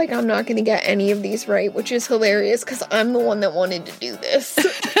feel like I'm not going to get any of these right, which is hilarious because I'm the one that wanted to do this.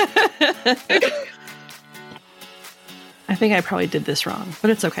 I think I probably did this wrong, but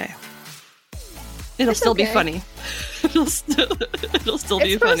it's okay. It'll still be okay. funny. It'll still be It's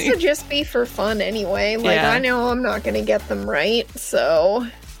supposed funny. to just be for fun anyway. Like, Yeah. I know I'm not going to get them right, so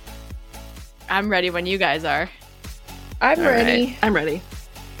I'm ready when you guys are. I'm All ready. right, I'm ready.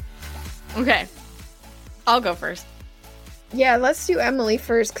 Okay. I'll go first. Yeah, let's do Emily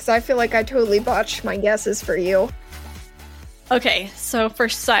first because I feel like I totally botched my guesses for you. Okay, so for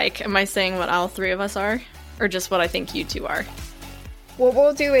Psych, am I saying what all 3 of us are? Or just what I think you 2 are? What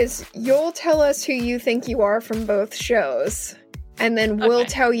we'll do is you'll tell us who you think you are from both shows, and then we'll Okay.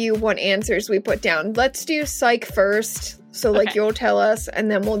 tell you what answers we put down. Let's do Psych first. So, like, Okay. you'll tell us,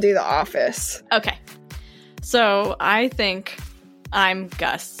 and then we'll do The Office. Okay. So I think I'm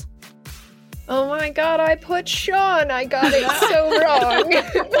Gus. Oh my god, I put Sean. I got it so wrong.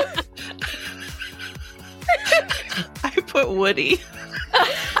 I put Woody.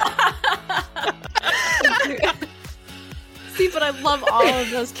 See, but I love all of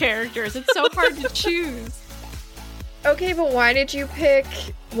those characters. It's so hard to choose. Okay, but why did you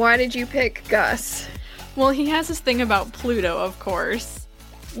pick Gus? Well, he has this thing about Pluto, of course,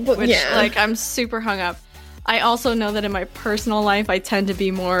 Well, which, yeah. like, I'm super hung up. I also know that in my personal life, I tend to be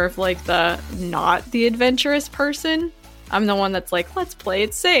more of, like, not the adventurous person. I'm the one that's like, let's play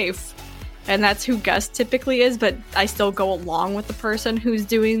it safe. And that's who Gus typically is, but I still go along with the person who's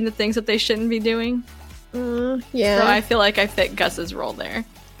doing the things that they shouldn't be doing. Yeah. So I feel like I fit Gus's role there.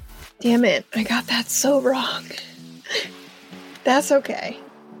 Damn it, I got that so wrong. That's okay.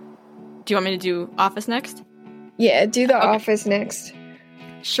 Do you want me to do Office next? Yeah, do The Okay. Office next.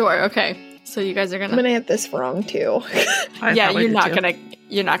 Sure, okay. So you guys are I'm gonna... gonna get this wrong too. I yeah, probably you're did not too.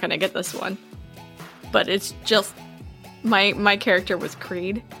 gonna get this one. But it's just... My character was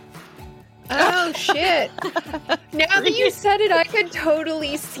Creed. Oh shit. Now that you said it, I could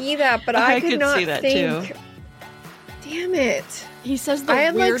totally see that, but I could could not see that, think. too. Damn it. He says the I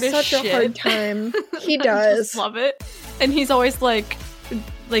had weirdest such shit. a hard time. He I does. just love it. And he's always like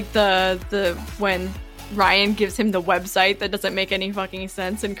the when Ryan gives him the website that doesn't make any fucking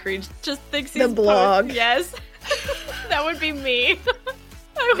sense and Creed just thinks he's The blog. Yes. That would be me.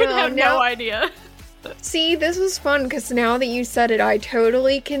 I would have no idea. See, this was fun because now that you said it, I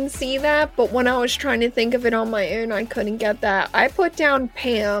totally can see that. But when I was trying to think of it on my own, I couldn't get that. I put down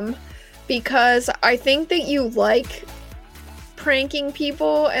Pam because I think that you like pranking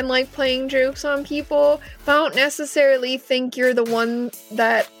people and like playing jokes on people, but I don't necessarily think you're the one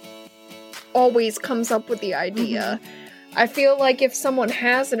that always comes up with the idea. Mm-hmm. I feel like if someone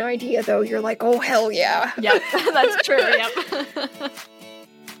has an idea, though, you're like, oh, hell yeah. Yep, that's true, yep.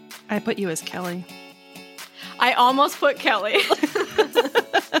 I put you as Kelly. I almost put Kelly.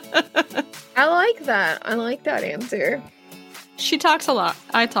 I like that. I like that answer. She talks a lot.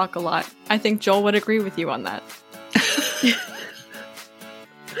 I talk a lot. I think Joel would agree with you on that.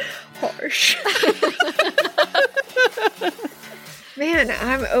 Harsh. Man,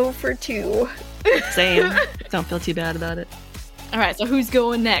 I'm 0 for 2. Same. Don't feel too bad about it. All right, so who's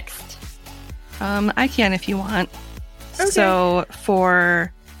going next? I can if you want. Okay. So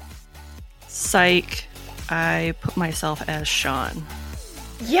for Psych, I put myself as Sean.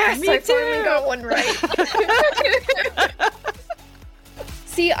 Yes, Me I too. finally got one right.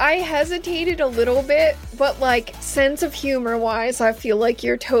 See, I hesitated a little bit, but like sense of humor wise, I feel like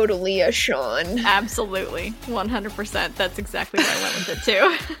you're totally a Sean. Absolutely. 100%. That's exactly why I went with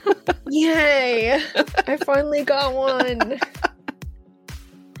it too. Yay! I finally got one.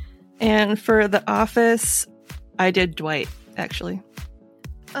 And for The Office, I did Dwight, actually.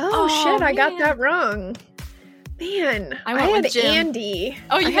 Oh, shit, I got that wrong. Man, I I went had with Jim. Andy.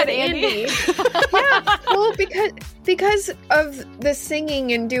 Oh, you I had Andy? Yeah, well, because of the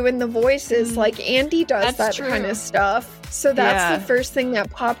singing and doing the voices, like Andy does That's that true. kind of stuff. So that's Yeah. the first thing that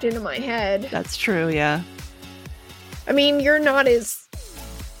popped into my head. That's true, yeah. I mean, you're not as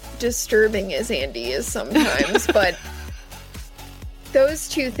disturbing as Andy is sometimes, but those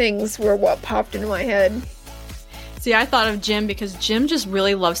two things were what popped into my head. See, I thought of Jim because Jim just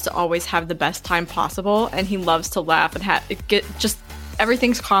really loves to always have the best time possible, and he loves to laugh and just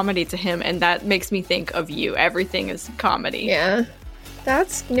everything's comedy to him, and that makes me think of you. Everything is comedy. Yeah.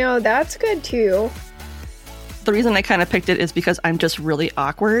 That's good too. The reason I kind of picked it is because I'm just really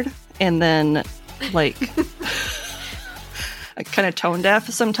awkward, and then, like, I kind of tone deaf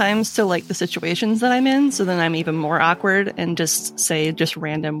sometimes to, like, the situations that I'm in, so then I'm even more awkward and just say just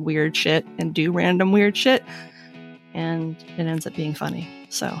random weird shit and do random weird shit. And it ends up being funny.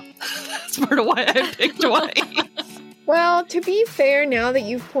 So that's part of why I picked Dwight. Well, to be fair, now that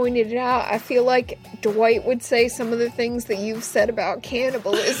you've pointed it out, I feel like Dwight would say some of the things that you've said about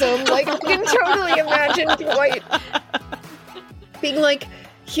cannibalism. Like, I can totally imagine Dwight being like,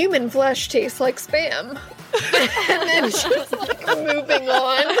 human flesh tastes like Spam. And then just like moving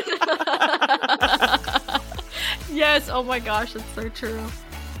on. Yes, oh my gosh, that's so true.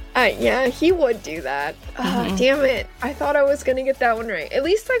 Yeah, he would do that. Mhm. Damn it. I thought I was going to get that one right. At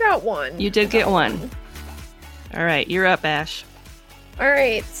least I got one. You did get one. All right, you're up, Ash. All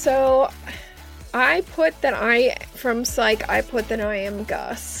right, so I put that from Psych, I put that I am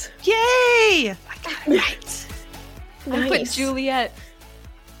Gus. Yay! I got it right. I put Juliet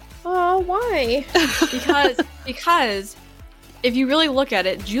Oh, why? because if you really look at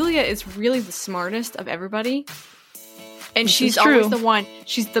it, Julia is really the smartest of everybody. And This she's is true. always the one.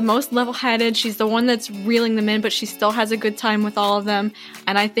 She's the most level-headed. She's the one that's reeling them in, but she still has a good time with all of them.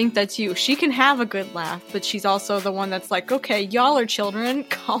 And I think that's you. She can have a good laugh, but she's also the one that's like, okay, y'all are children.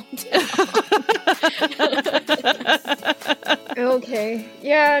 Calm down. Okay.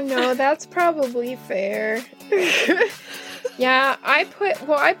 Yeah, no, that's probably fair. Yeah, I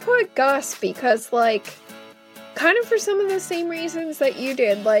put Gus because, like, kind of for some of the same reasons that you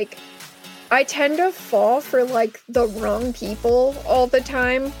did. Like, I tend to fall for, like, the wrong people all the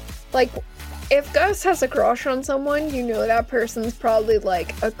time. Like, if Gus has a crush on someone, you know that person's probably,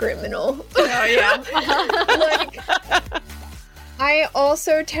 like, a criminal. Oh, yeah. Like, I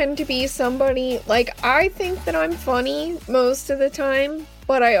also tend to be somebody, like, I think that I'm funny most of the time,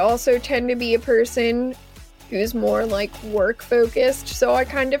 but I also tend to be a person who's more, like, work-focused, so I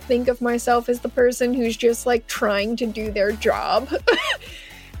kind of think of myself as the person who's just, like, trying to do their job.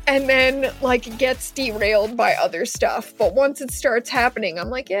 And then, like, gets derailed by other stuff. But once it starts happening, I'm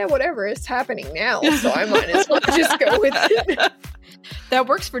like, yeah, whatever, it's happening now, so I might as well just go with it. That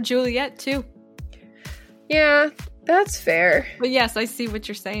works for Juliet, too. Yeah, that's fair. But yes, I see what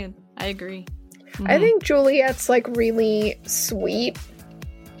you're saying. I agree. I think Juliet's, like, really sweet,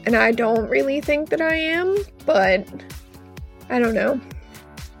 and I don't really think that I am, but I don't know.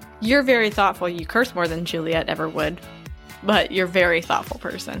 You're very thoughtful. You curse more than Juliet ever would, but you're a very thoughtful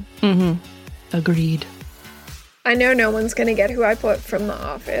person. Mm-hmm. Agreed. I know no one's gonna get who I put from The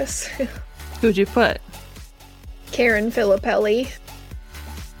Office. Who'd you put? Karen Filippelli.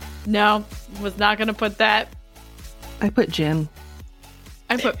 No, was not gonna put that. I put Jim.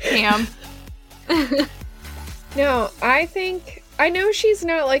 I put Pam. No, I know she's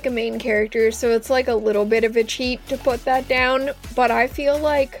not like a main character, so it's like a little bit of a cheat to put that down, but I feel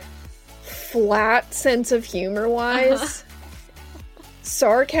like flat sense of humor wise,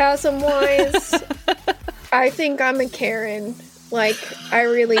 sarcasm wise, I think I'm a Karen. Like, I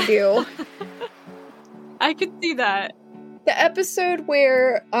really do. I could see that. The episode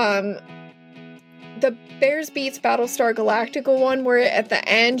where, the Bears Beats Battlestar Galactica one, where at the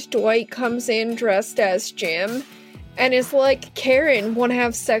end Dwight comes in dressed as Jim and is like, Karen, want to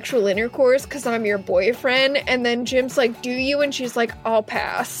have sexual intercourse because I'm your boyfriend? And then Jim's like, do you? And she's like, I'll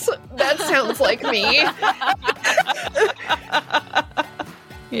pass. That sounds like me.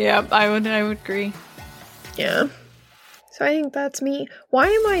 Yep, I would agree. Yeah. So I think that's me. Why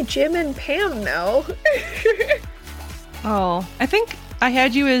am I Jim and Pam now? Oh, I think I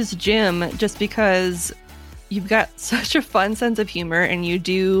had you as Jim just because you've got such a fun sense of humor and you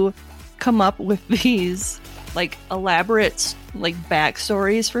do come up with these like elaborate like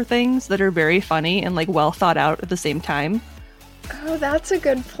backstories for things that are very funny and like well thought out at the same time. Oh, that's a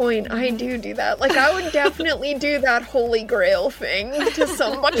good point. I do that. Like, I would definitely do that Holy Grail thing to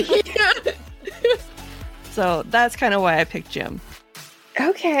somebody. So that's kind of why I picked Jim.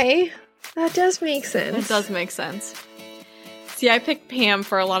 Okay, that does make sense. It does make sense. See, I picked Pam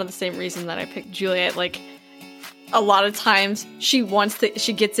for a lot of the same reason that I picked Juliet. Like, a lot of times she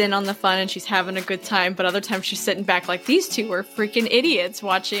gets in on the fun and she's having a good time, but other times she's sitting back like, these two are freaking idiots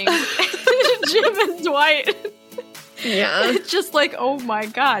watching Jim and Dwight. Yeah. It's just like, oh my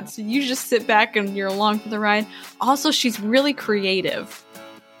god. So you just sit back and you're along for the ride. Also, she's really creative.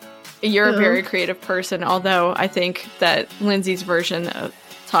 You're a very creative person, although I think that Lindsay's version of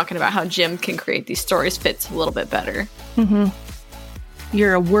talking about how Jim can create these stories fits a little bit better. Mm-hmm.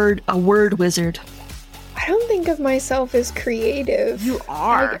 You're a word wizard. I don't think of myself as creative. You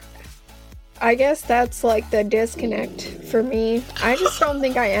are. I guess that's like the disconnect for me. I just don't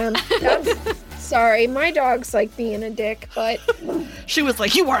think I am. Sorry, my dog's like being a dick, but She was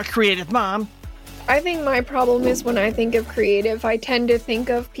like, you are creative, Mom. I think my problem is when I think of creative, I tend to think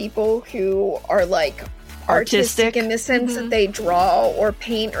of people who are like artistic in the sense that they draw or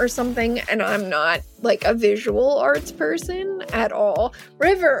paint or something, and I'm not like a visual arts person at all.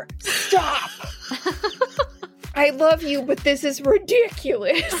 River, stop! I love you, but this is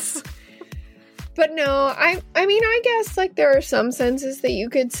ridiculous. But no, I mean, I guess like there are some senses that you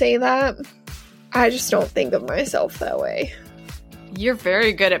could say that. I just don't think of myself that way. You're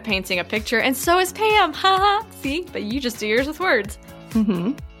very good at painting a picture, and so is Pam. Haha. See? But you just do yours with words.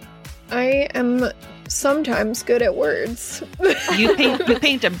 Mm-hmm. I am sometimes good at words. You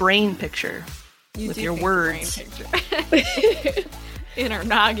paint a brain picture with your words. In our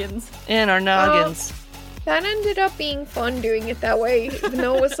noggins. In our noggins. That ended up being fun doing it that way, even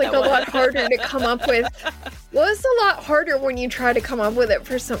though it was like a lot harder to come up with. Well, it's a lot harder when you try to come up with it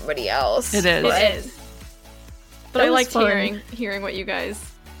for somebody else. It is. It is. But I liked fun. hearing what you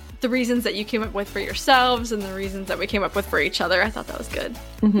guys, the reasons that you came up with for yourselves and the reasons that we came up with for each other. I thought that was good.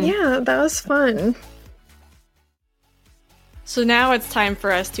 Mm-hmm. Yeah, that was fun. So now it's time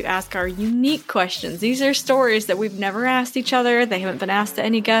for us to ask our unique questions. These are stories that we've never asked each other. They haven't been asked to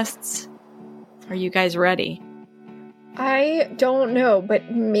any guests. Are you guys ready? I don't know,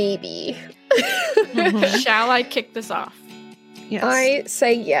 but maybe. Shall I kick this off? Yes. I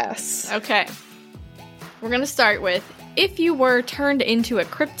say yes. Okay. We're going to start with, if you were turned into a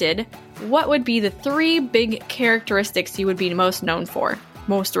cryptid, what would be the 3 big characteristics you would be most known for,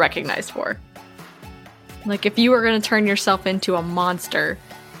 most recognized for? Like, if you were going to turn yourself into a monster,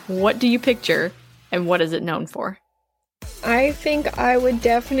 what do you picture, and what is it known for? I think I would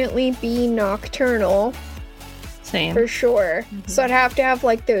definitely be nocturnal, Same. for sure. So I'd have to have,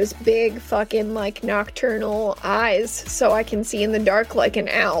 like, those big fucking, like, nocturnal eyes so I can see in the dark like an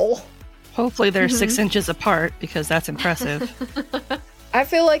owl. Hopefully they're 6 inches apart because that's impressive. I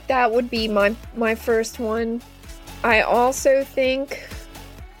feel like that would be my first one. I also think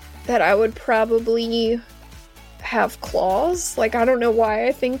that I would probably have claws. Like, I don't know why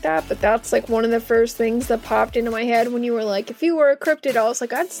I think that, but that's like one of the first things that popped into my head when you were like, if you were a cryptid, I was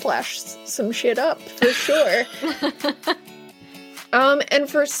like, I'd slash some shit up for sure. And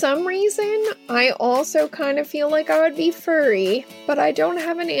for some reason, I also kind of feel like I would be furry, but I don't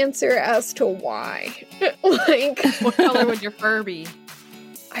have an answer as to why. Like, What color would your fur be?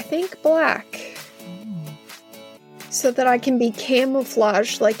 I think black. So that I can be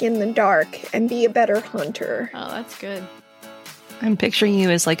camouflaged, like, in the dark and be a better hunter. Oh, that's good. I'm picturing you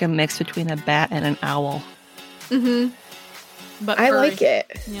as like a mix between a bat and an owl. Mm-hmm. But I furry. like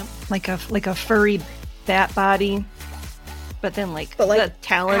it. Yep. Like a furry bat body. But then like But, like, the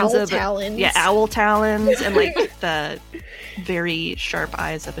talons owl of it. talons. Yeah, owl talons and like the very sharp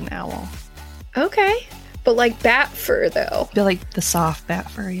eyes of an owl. Okay. But, like, bat fur, though. Feel like the soft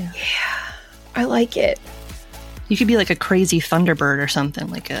bat fur, yeah. I like it. You could be like a crazy thunderbird or something,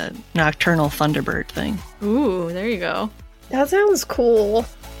 like a nocturnal thunderbird thing. Ooh, there you go. That sounds cool.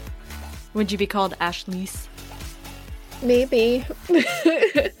 Would you be called Ashley's? Maybe.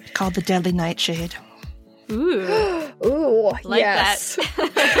 Called the Deadly Nightshade. Ooh. Ooh, Like yes.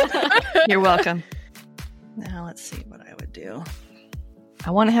 that. You're welcome. Now let's see what I would do.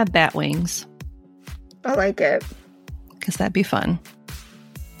 I want to have bat wings, I like it. because that'd be fun.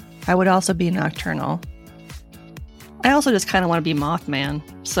 I would also be nocturnal. I also just kind of want to be Mothman.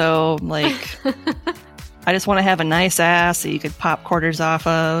 So, like, I just want to have a nice ass that you could pop quarters off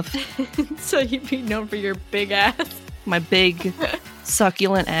of. So you'd be known for your big ass. My big,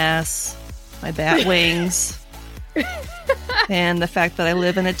 succulent ass. My bat wings. And the fact that I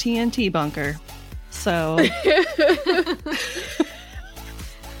live in a TNT bunker. So,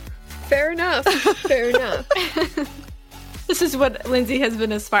 Fair enough. Fair enough. This is what Lindsay has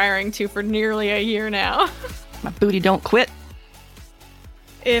been aspiring to for nearly a year now. my booty don't quit.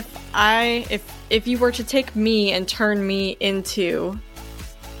 If you were to take me and turn me into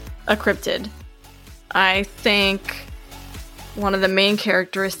a cryptid, I think one of the main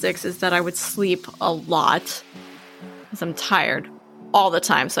characteristics is that I would sleep a lot because I'm tired all the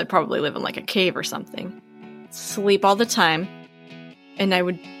time, so I'd probably live in like a cave or something. Sleep all the time, and I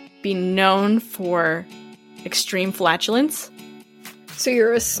would be known for extreme flatulence. So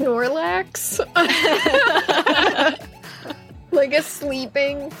you're a Snorlax? Like a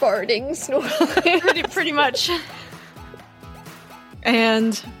sleeping, farting Snorlax? pretty much.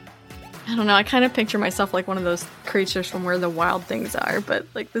 And I don't know, I kind of picture myself like one of those creatures from Where the Wild Things Are, but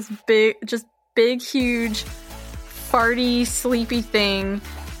like this big, huge, farty, sleepy thing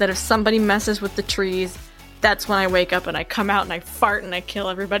that if somebody messes with the trees, that's when I wake up and I come out and I fart and I kill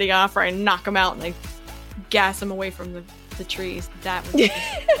everybody off, or I knock them out and I gas them away from the trees. That would be...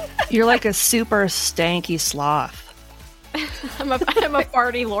 You're like a super stanky sloth. I'm a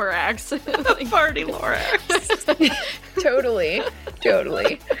farty Lorax. Like, Farty Lorax.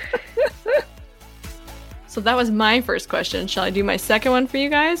 Totally. So that was my first question. Shall I do my second one for you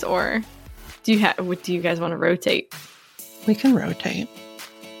guys, or do you guys want to rotate? We can rotate.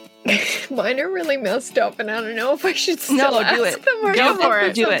 Mine are really messed up, and I don't know if I should still No, do ask it. them or Go look for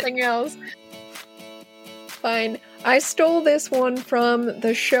it. Do it. something else. Fine. I stole this one from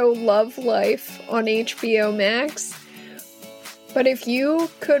the show Love Life on HBO Max. But if you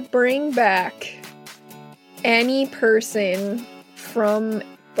could bring back any person from,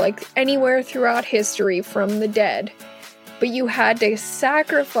 like, anywhere throughout history from the dead, but you had to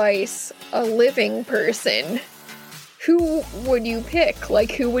sacrifice a living person, who would you pick?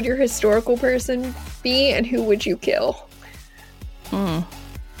 Like, who would your historical person be, and who would you kill?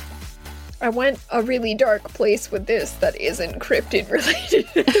 I went a really dark place with this that isn't cryptid related.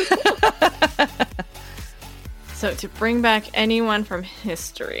 So to bring back anyone from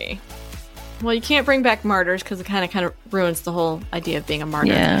history. Well, you can't bring back martyrs because it kind of ruins the whole idea of being a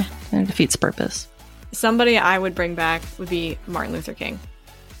martyr. Yeah, it defeats purpose. Somebody I would bring back would be Martin Luther King.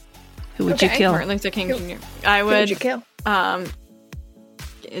 Who would you Okay. kill? Martin Luther King Who- Jr. I Who would would. you kill?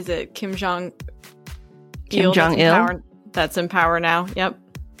 Is it Kim Jong? Kim Jong-il? That's in power now. Yep.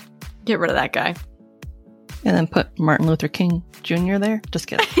 Get rid of that guy. And then put Martin Luther King Jr. there? Just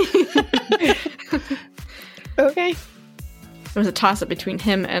kidding. Okay. It was a toss-up between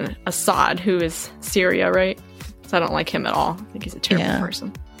him and Assad, who is Syria, right? So I don't like him at all. I think he's a terrible Yeah.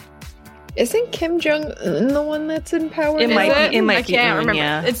 person. Isn't Kim Jong-un the one that's in power It now? might be- it might I be can't Un, remember.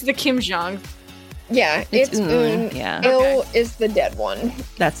 yeah. It's the Kim Jong. Yeah, it's Un. yeah. Il is the dead one.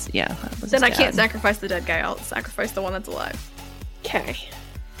 That's, yeah. That was Then I his can't dad. sacrifice the dead guy. I'll sacrifice the one that's alive. Okay.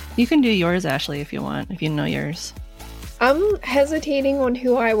 You can do yours, Ashley, if you want, if you know yours. I'm hesitating on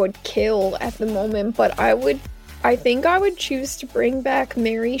who I would kill at the moment, but I think I would choose to bring back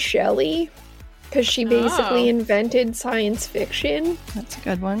Mary Shelley, because she basically Oh. invented science fiction. That's a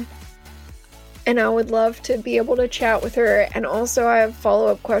good one. and I would love to be able to chat with her. And also I have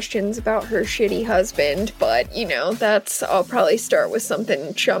follow-up questions about her shitty husband, but I'll probably start with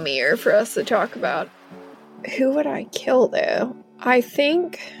something chummier for us to talk about. Who would I kill though? I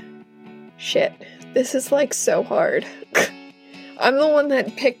think, shit, this is like so hard. I'm the one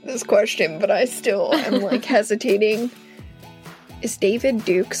that picked this question, but I still am like hesitating. Is David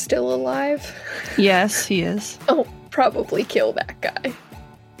Duke still alive? Yes, he is. I'll probably kill that guy.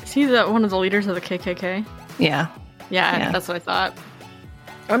 Is he one of the leaders of the KKK? Yeah. Yeah, that's what I thought.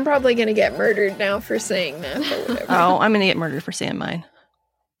 I'm probably gonna get murdered now for saying that, but whatever. Oh, I'm gonna get murdered for saying mine.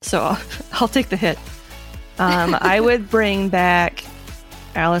 So I'll take the hit. I would bring back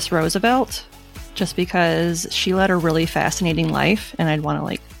Alice Roosevelt, just because she led a really fascinating life, and I'd want to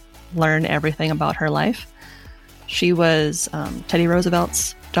like learn everything about her life. She was Teddy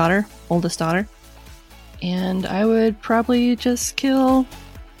Roosevelt's daughter, oldest daughter. And I would probably just kill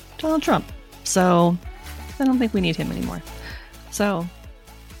Donald Trump. So I don't think we need him anymore. So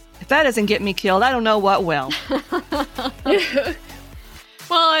if that doesn't get me killed, I don't know what will.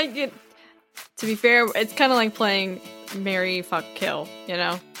 Well, to be fair, it's kind of like playing marry, fuck, kill,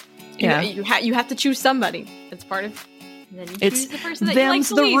 Yeah. You have to choose somebody. It's part of... And then you choose the person that you like them's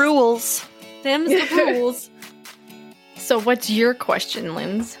the the least. rules. Them's the rules. So what's your question,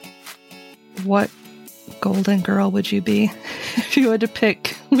 Linz? What golden girl would you be if you had to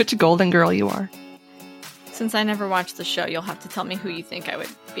pick which golden girl you are? Since I never watched the show, you'll have to tell me who you think I would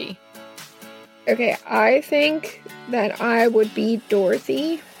be. Okay, I think that I would be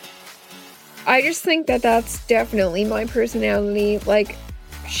Dorothy. I just think that that's definitely my personality. Like,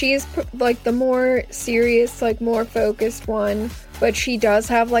 she's like the more serious, like more focused one, but she does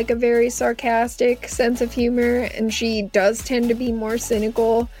have like a very sarcastic sense of humor, and she does tend to be more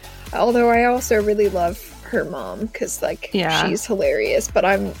cynical. Although I also really love her mom, because like she's hilarious, but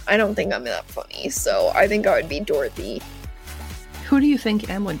I don't think I'm that funny, so I think I would be Dorothy. Who do you think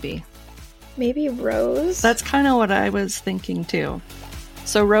M would be? Maybe Rose? That's kind of what I was thinking too.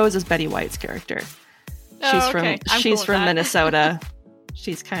 So Rose is Betty White's character. She's from Minnesota.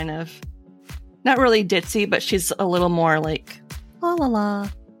 She's kind of not really ditzy, but she's a little more like la la la.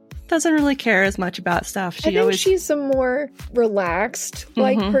 Doesn't really care as much about stuff. I think she's a more relaxed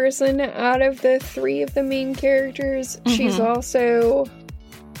like person out of the three of the main characters. She's also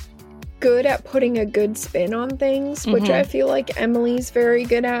good at putting a good spin on things, which I feel like Emily's very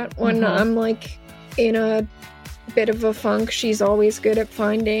good at. When I'm like in a bit of a funk, she's always good at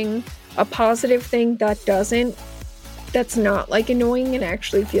finding a positive thing that's not like annoying and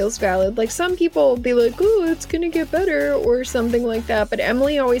actually feels valid. Like some people will be like, oh, it's gonna get better or something like that, but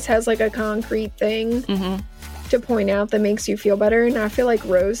Emily always has like a concrete thing to point out that makes you feel better, and I feel like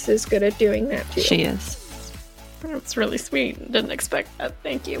Rose is good at doing that too. She is. That's really sweet. Didn't expect that.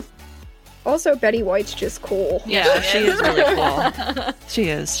 Thank you. Also, Betty White's just cool. Yeah, she is really cool. She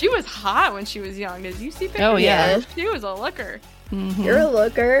is. She was hot when she was young. Did you see pictures? Oh, yeah. She was a looker. You're a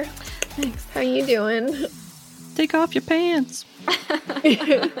looker. Thanks. How you doing? Take off your pants.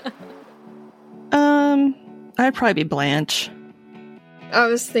 I'd probably be Blanche. I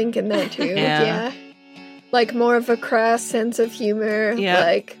was thinking that too. Yeah. Like more of a crass sense of humor. Yeah.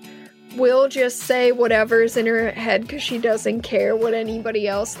 Like, will just say whatever's in her head because she doesn't care what anybody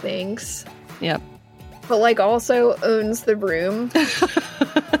else thinks. Yep. But like also owns the room.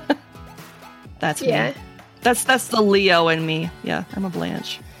 That's me. That's the Leo in me. Yeah, I'm a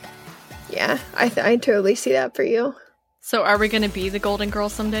Blanche. Yeah, I totally see that for you. So are we going to be the Golden Girl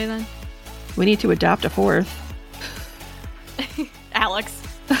someday then? We need to adopt a fourth. Alex.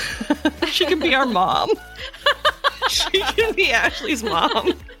 She can be our mom. She can be Ashley's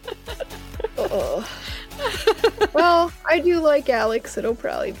mom. Oh. Well, I do like Alex. It'll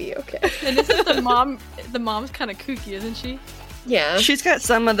probably be okay. And isn't the mom? The mom's kind of kooky, isn't she? Yeah. She's got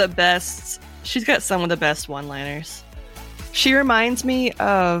some of the best. She's got some of the best one-liners. She reminds me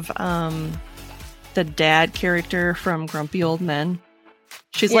of the dad character from Grumpy Old Men.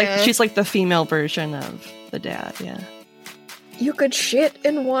 She's like the female version of the dad. Yeah. You could shit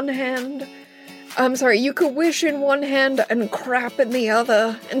in one hand. I'm sorry, you could wish in one hand and crap in the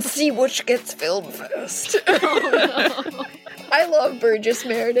other and see which gets filled first. Oh, no. I love Burgess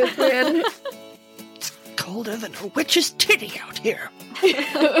Meredith, man. It's colder than a witch's titty out here.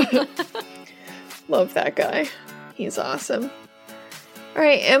 Love that guy. He's awesome.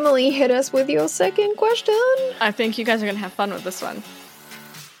 Alright, Emily, hit us with your second question. I think you guys are going to have fun with this one.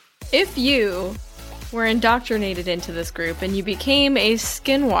 If you were indoctrinated into this group and you became a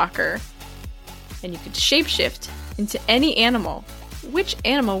skinwalker and you could shapeshift into any animal, which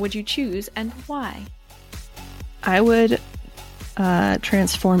animal would you choose and why? I would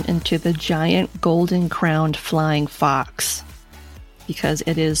transform into the giant golden crowned flying fox because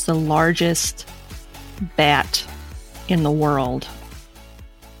it is the largest bat in the world.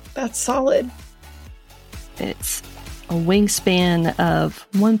 That's solid. It's a wingspan of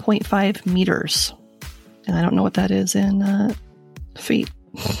 1.5 meters. And I don't know what that is in feet.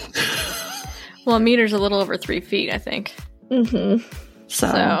 Well, a meter's a little over 3 feet, I think. Mm-hmm.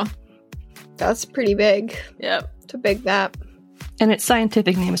 So That's pretty big. Yep. It's a big bat. and its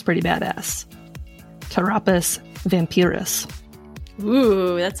scientific name is pretty badass. Pteropus vampirus.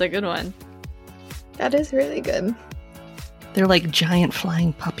 Ooh, that's a good one. That is really good. They're like giant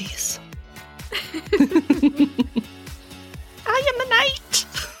flying puppies. I am the knight!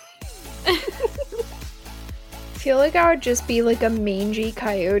 I feel like I would just be like a mangy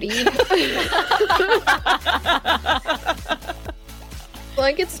coyote.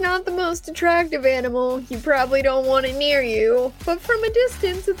 Like, it's not the most attractive animal. You probably don't want it near you. But from a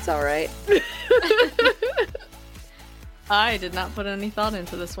distance, it's alright. I did not put any thought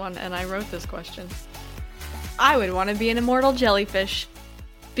into this one, and I wrote this question. I would want to be an immortal jellyfish.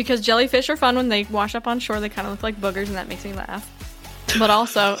 Because jellyfish are fun when they wash up on shore. They kind of look like boogers, and that makes me laugh. But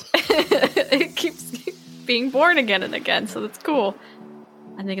also, it keeps being born again and again, so that's cool.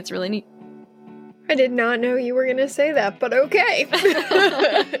 I think it's really neat. I did not know you were going to say that, but okay.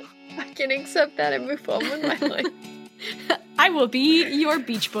 I can accept that and move on with my life. I will be your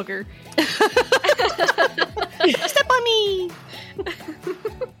beach booger. Step on me!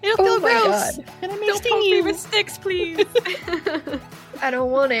 It'll feel Oh my gross! God. And I may Don't sting poke me you! with sticks, please. I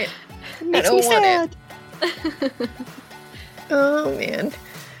don't want it. It makes I me don't want sad. Oh, man.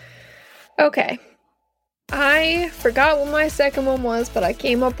 Okay. I forgot what my second one was, but I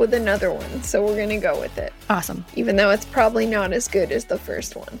came up with another one, so we're gonna go with it. Awesome. Even though it's probably not as good as the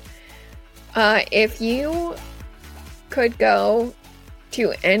first one. If you could go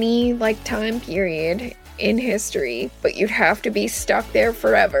to any, like, time period in history, but you'd have to be stuck there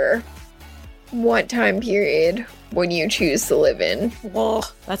forever, what time period would you choose to live in? Whoa,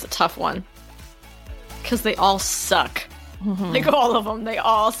 that's a tough one. Because they all suck. Mhm. Like, all of them, they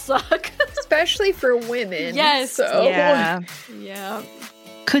all suck. Especially for women. Yes. So, Yeah. Yeah.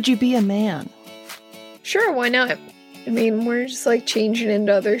 Could you be a man? sure, why not? I mean, we're just, like, changing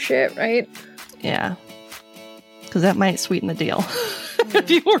into other shit, right? Yeah. Because that might sweeten the deal.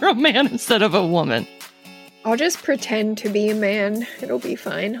 If you were a man instead of a woman. I'll just pretend to be a man. It'll be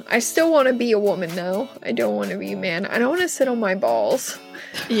fine. I still want to be a woman, though. I don't want to be a man. I don't want to sit on my balls.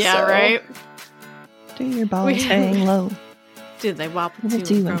 Yeah, So- right? Do your balls We- hang low? Dude, they wobble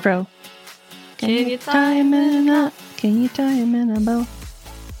To and fro. Can you tie him in a knot? Can you tie him in a bow?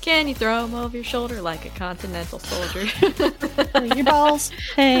 Can you throw them over your shoulder like a continental soldier? Do your balls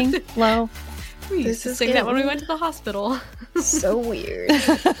hang low? We used This to is sing that when we getting- went to the hospital. So weird.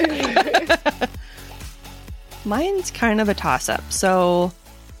 Mine's kind of a toss-up. So,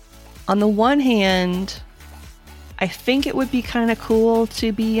 on the one hand, I think it would be kind of cool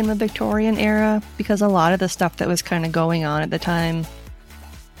to be in the Victorian era because a lot of the stuff that was kind of going on at the time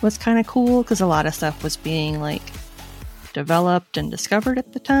was kind of cool because a lot of stuff was being like developed and discovered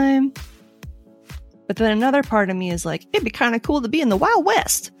at the time. But then another part of me is like, it'd be kind of cool to be in the Wild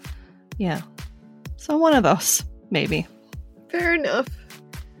West. Yeah. So one of those, maybe. Fair enough.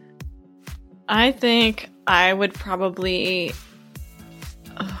 I think I would probably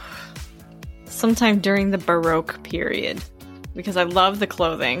sometime during the Baroque period because I love the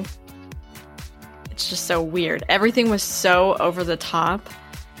clothing. It's just so weird. Everything was so over the top.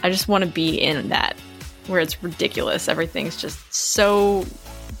 I just want to be in that where it's ridiculous. Everything's just so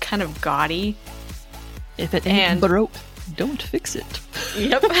kind of gaudy. If it ain't And- broke, don't fix it.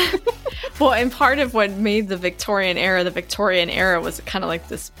 Yep. Well, and part of what made the Victorian era was kind of like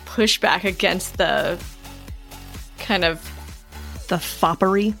this pushback against the kind of The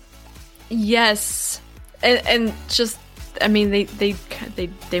foppery. yes, and just I mean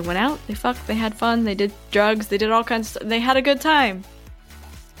they went out, they fucked, they had fun, they did drugs, they did all kinds of stuff. They had a good time,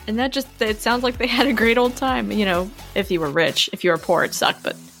 and it sounds like they had a great old time. You know, if you were rich, if you were poor, it sucked,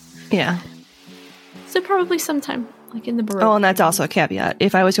 but Yeah. so probably sometime like in the Baroque. Oh, and that's also a caveat.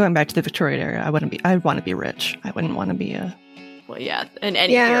 If I was going back to the Victorian era, I'd want to be rich. I wouldn't want to be a... well, yeah, in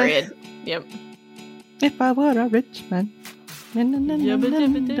any Yeah. period. Yep. If I were a rich man.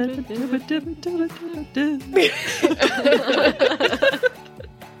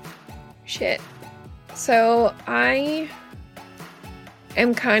 Shit. So I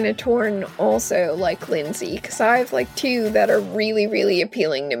am kind of torn also, like Lindsay, because I have like two that are really, really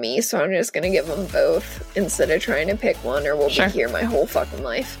appealing to me, so I'm just gonna give them both instead of trying to pick one or we'll Sure. be here my whole fucking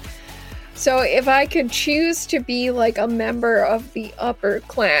life. So if I could choose to be like a member of the upper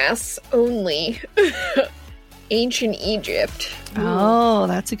class only, ancient Egypt. Oh,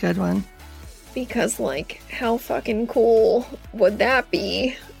 that's a good one. Because, like, how fucking cool would that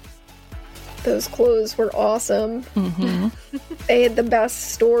be? Those clothes were awesome. Mm-hmm. They had the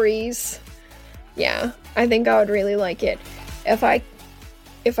best stories. Yeah, I think I would really like it. If I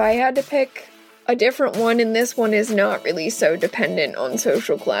had to pick a different one, and this one is not really so dependent on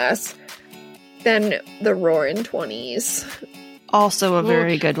social class, then the Roaring 20s. Also a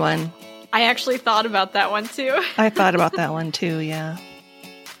very good one. I actually thought about that one too. I thought about that one too, yeah.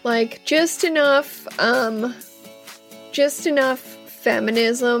 Like, just enough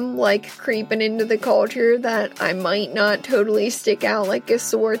feminism, like, creeping into the culture that I might not totally stick out like a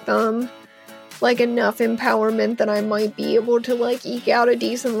sore thumb. Like, enough empowerment that I might be able to, like, eke out a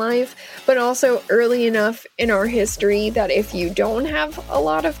decent life, but also early enough in our history that if you don't have a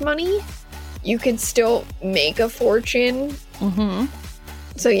lot of money, you could still make a fortune. Mm-hmm.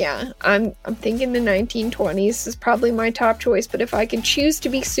 So yeah, I'm thinking the 1920s is probably my top choice, but if I could choose to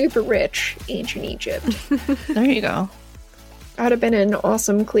be super rich, ancient Egypt. There you go. I'd have been an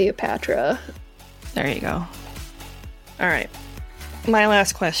awesome Cleopatra. There you go. All right. My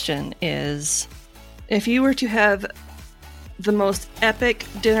last question is, if you were to have the most epic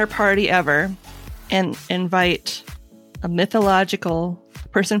dinner party ever and invite a mythological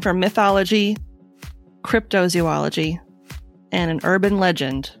person from mythology, cryptozoology, and an urban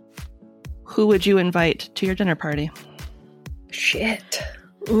legend, who would you invite to your dinner party? Shit.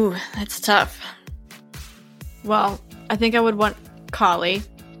 Ooh, that's tough. Well, I think I would want Kali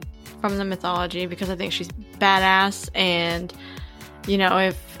from the mythology because I think she's badass, and you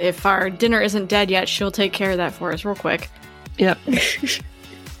know, if our dinner isn't dead yet, she'll take care of that for us real quick. Yep.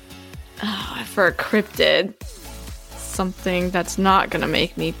 For a cryptid, something that's not gonna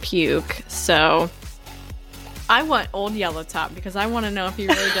make me puke, so I want Old Yellow Top because I want to know if he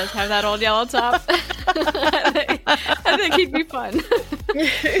really does have that old yellow top. I think he'd be fun.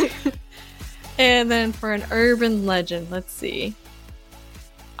 And then for an urban legend, let's see.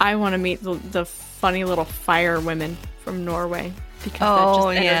 I want to meet the funny little fire women from Norway because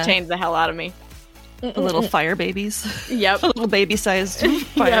that just entertains the hell out of me. The little fire babies. Yep. Little baby-sized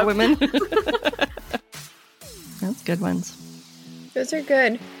fire women. That's good ones. Those are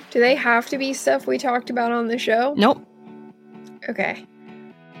good. Do they have to be stuff we talked about on the show? Nope. Okay.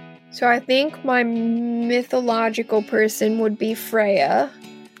 So I think my mythological person would be Freya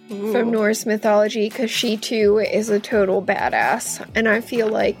from Norse mythology, because she too is a total badass, and I feel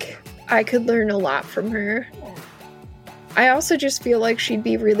like I could learn a lot from her. I also just feel like she'd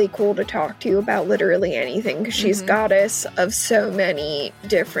be really cool to talk to about literally anything, because she's goddess of so many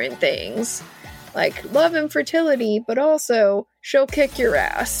different things. Like, love and fertility, but also, she'll kick your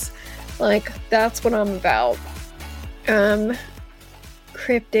ass. Like, that's what I'm about.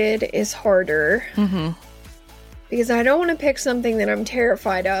 Cryptid is harder. Mm-hmm. Because I don't want to pick something that I'm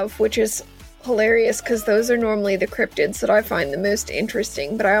terrified of, which is hilarious, because those are normally the cryptids that I find the most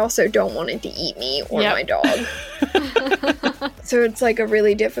interesting, but I also don't want it to eat me or my dog. So it's like a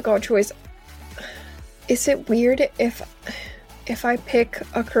really difficult choice. Is it weird if I pick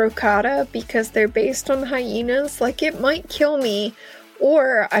a crocata because they're based on hyenas? Like, it might kill me,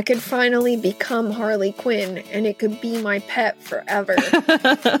 or I could finally become Harley Quinn and it could be my pet forever.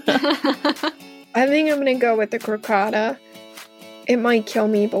 I think I'm gonna go with the crocata. It might kill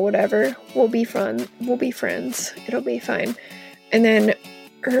me, but whatever. We'll be fun. We'll be friends. It'll be fine. And then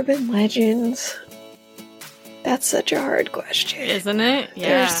urban legends. That's such a hard question. Isn't it?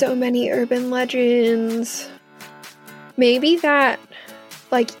 Yeah. There's so many urban legends. Maybe that,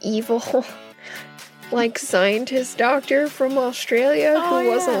 like, evil, like, scientist doctor from Australia who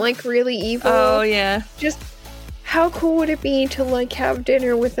wasn't, like, really evil. Oh, yeah. Just, how cool would it be to, like, have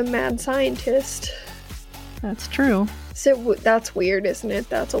dinner with a mad scientist? That's true. So, that's weird, isn't it?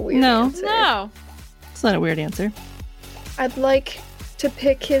 That's a weird answer. No. It's not a weird answer. I'd like to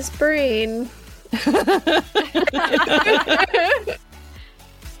pick his brain.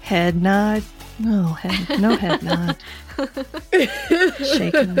 Head nod. No head nod.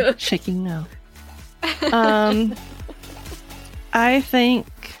 Shaking no. I think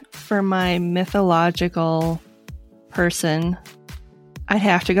for my mythological person, I'd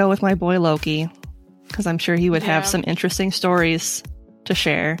have to go with my boy Loki, because I'm sure he would have some interesting stories to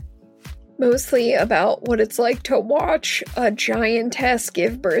share. Mostly about what it's like to watch a giantess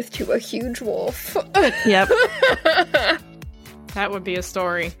give birth to a huge wolf. Yep. That would be a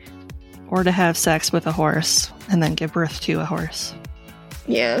story. Or to have sex with a horse and then give birth to a horse.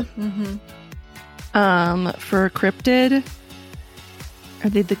 Yeah. For cryptid, Are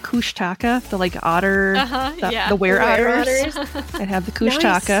they the kushtaka? The like otter, yeah. the were otters? otters. I'd have the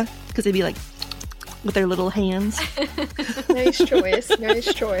kushtaka because they'd be like with their little hands. Nice choice.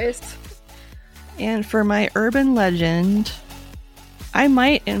 Nice choice. And for my urban legend, I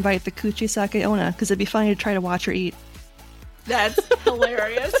might invite the Kuchisake Onna because it'd be funny to try to watch her eat. That's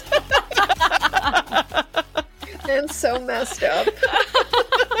hilarious. And so messed up.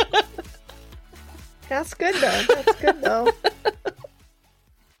 That's good though. That's good though.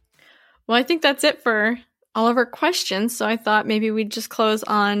 Well, I think that's it for all of our questions. So I thought maybe we'd just close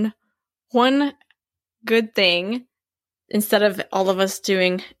on one good thing instead of all of us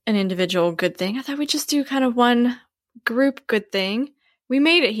doing an individual good thing. I thought we'd just do kind of one group good thing. We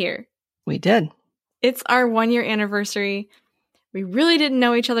made it here. We did. It's our 1 year anniversary. We really didn't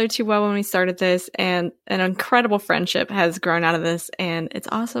know each other too well when we started this, and an incredible friendship has grown out of this, and it's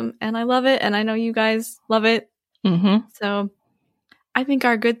awesome, and I love it, and I know you guys love it. Mm-hmm. So I think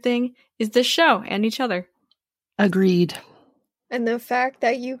our good thing is this show and each other. Agreed. And the fact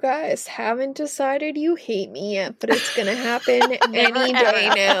that you guys haven't decided you hate me yet, but it's gonna happen any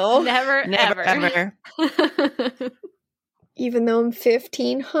day now. Never, Never, ever. Even though I'm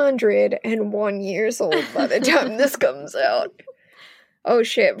 1,501 years old by the time this comes out. Oh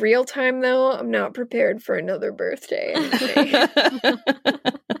shit, real time though, I'm not prepared for another birthday.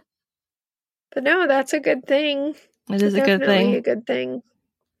 But no, that's a good thing. It is a good Definitely thing. a good thing.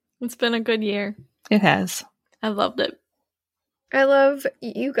 It's been a good year. It has. I loved it. I love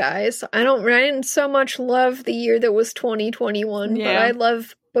you guys. I didn't so much love the year that was 2021, but I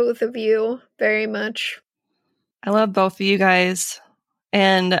love both of you very much. I love both of you guys,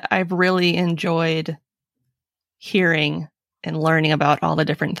 and I've really enjoyed hearing and learning about all the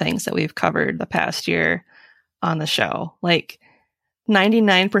different things that we've covered the past year on the show. Like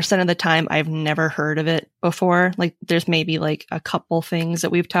 99% of the time, I've never heard of it before. Like there's maybe like a couple things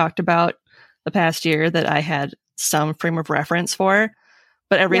that we've talked about the past year that I had some frame of reference for,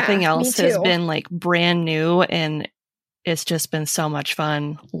 but everything else has been like brand new, and it's just been so much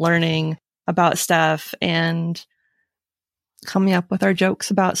fun learning about stuff and coming up with our jokes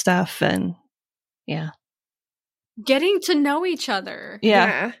about stuff, and getting to know each other.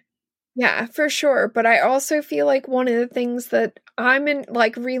 Yeah, for sure. But I also feel like one of the things that I'm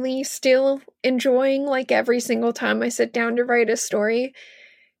really still enjoying, like every single time I sit down to write a story,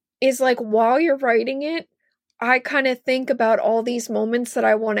 is like while you're writing it, I kind of think about all these moments that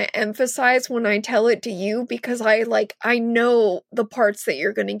I want to emphasize when I tell it to you, because I know the parts that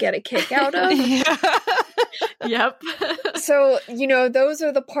you're going to get a kick out of. Yep. So, those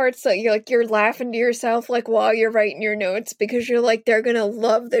are the parts that you're laughing to yourself like while you're writing your notes, because you're like, they're going to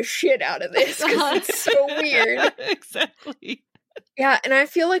love the shit out of this because it's so weird. Exactly. Yeah, and I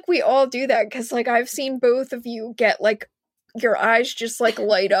feel like we all do that because like I've seen both of you get like your eyes just like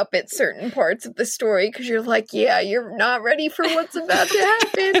light up at certain parts of the story because you're like, yeah, you're not ready for what's about to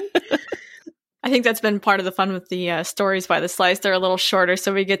happen. I think that's been part of the fun with the stories by the slice. They're a little shorter,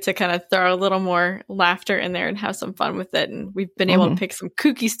 so we get to kind of throw a little more laughter in there and have some fun with it. And we've been able to pick some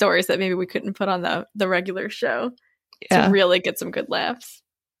kooky stories that maybe we couldn't put on the regular show to really get some good laughs.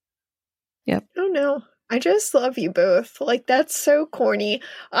 Yep. Oh no. I just love you both. Like, that's so corny.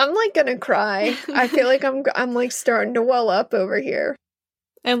 I'm like gonna cry. I feel like I'm like starting to well up over here.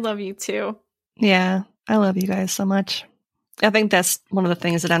 I love you too. Yeah, I love you guys so much. I think that's one of the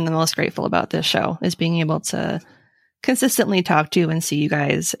things that I'm the most grateful about this show, is being able to consistently talk to and see you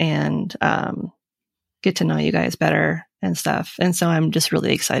guys and get to know you guys better and stuff. And so I'm just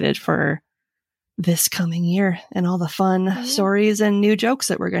really excited for this coming year and all the fun stories and new jokes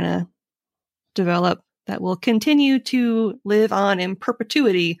that we're going to develop that will continue to live on in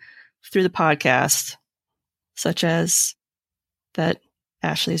perpetuity through the podcast, such as that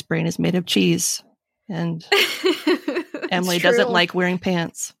Ashley's brain is made of cheese and Emily doesn't like wearing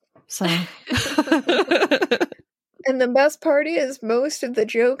pants. So, and the best part is most of the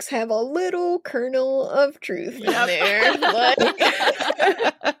jokes have a little kernel of truth in there. Like,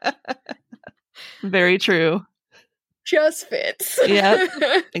 very true. Just fits. Yeah,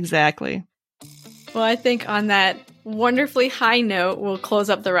 exactly. Well, I think on that wonderfully high note, we'll close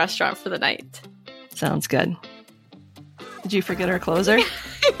up the restaurant for the night. Sounds good. Did you forget our closer?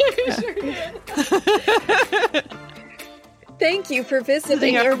 Sure did. Thank you for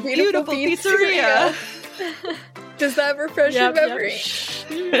visiting our beautiful pizzeria. Does that refresh your memory?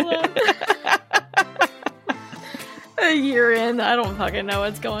 A year in, I don't fucking know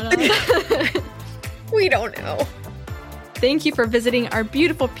what's going on. We don't know. Thank you for visiting our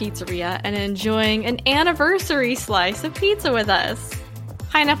beautiful pizzeria and enjoying an anniversary slice of pizza with us.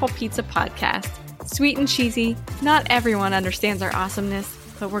 Pineapple Pizza Podcast, Sweet and cheesy, not everyone understands our awesomeness,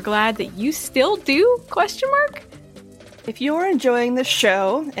 but we're glad that you still do? ? If you're enjoying the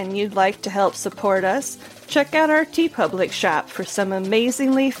show and you'd like to help support us, check out our TeePublic shop for some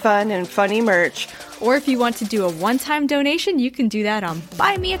amazingly fun and funny merch. Or if you want to do a one-time donation, you can do that on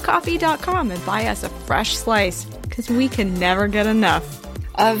buymeacoffee.com and buy us a fresh slice, because we can never get enough.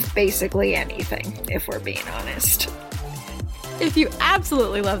 Of basically anything, if we're being honest. If you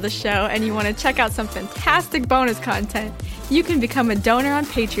absolutely love the show and you want to check out some fantastic bonus content, you can become a donor on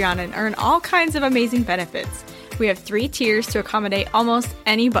Patreon and earn all kinds of amazing benefits. We have 3 tiers to accommodate almost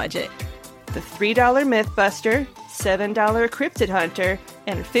any budget. The $3 Mythbuster, $7 Cryptid Hunter,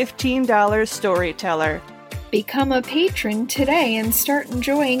 and $15 Storyteller. Become a patron today and start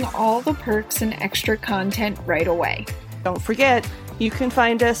enjoying all the perks and extra content right away. Don't forget, you can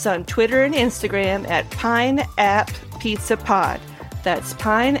find us on Twitter and Instagram at Pine App Pizza Pod. That's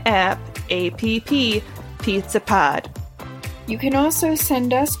Pine App APP Pizza Pod. You can also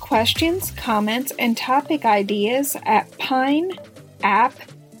send us questions, comments, and topic ideas at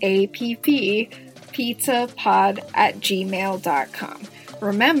pineappizzapod@gmail.com.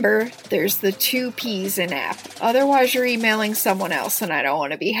 Remember, there's the 2 P's in app. Otherwise, you're emailing someone else, and I don't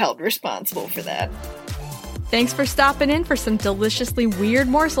want to be held responsible for that. Thanks for stopping in for some deliciously weird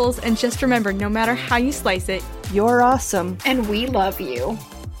morsels, and just remember, no matter how you slice it, you're awesome. And we love you.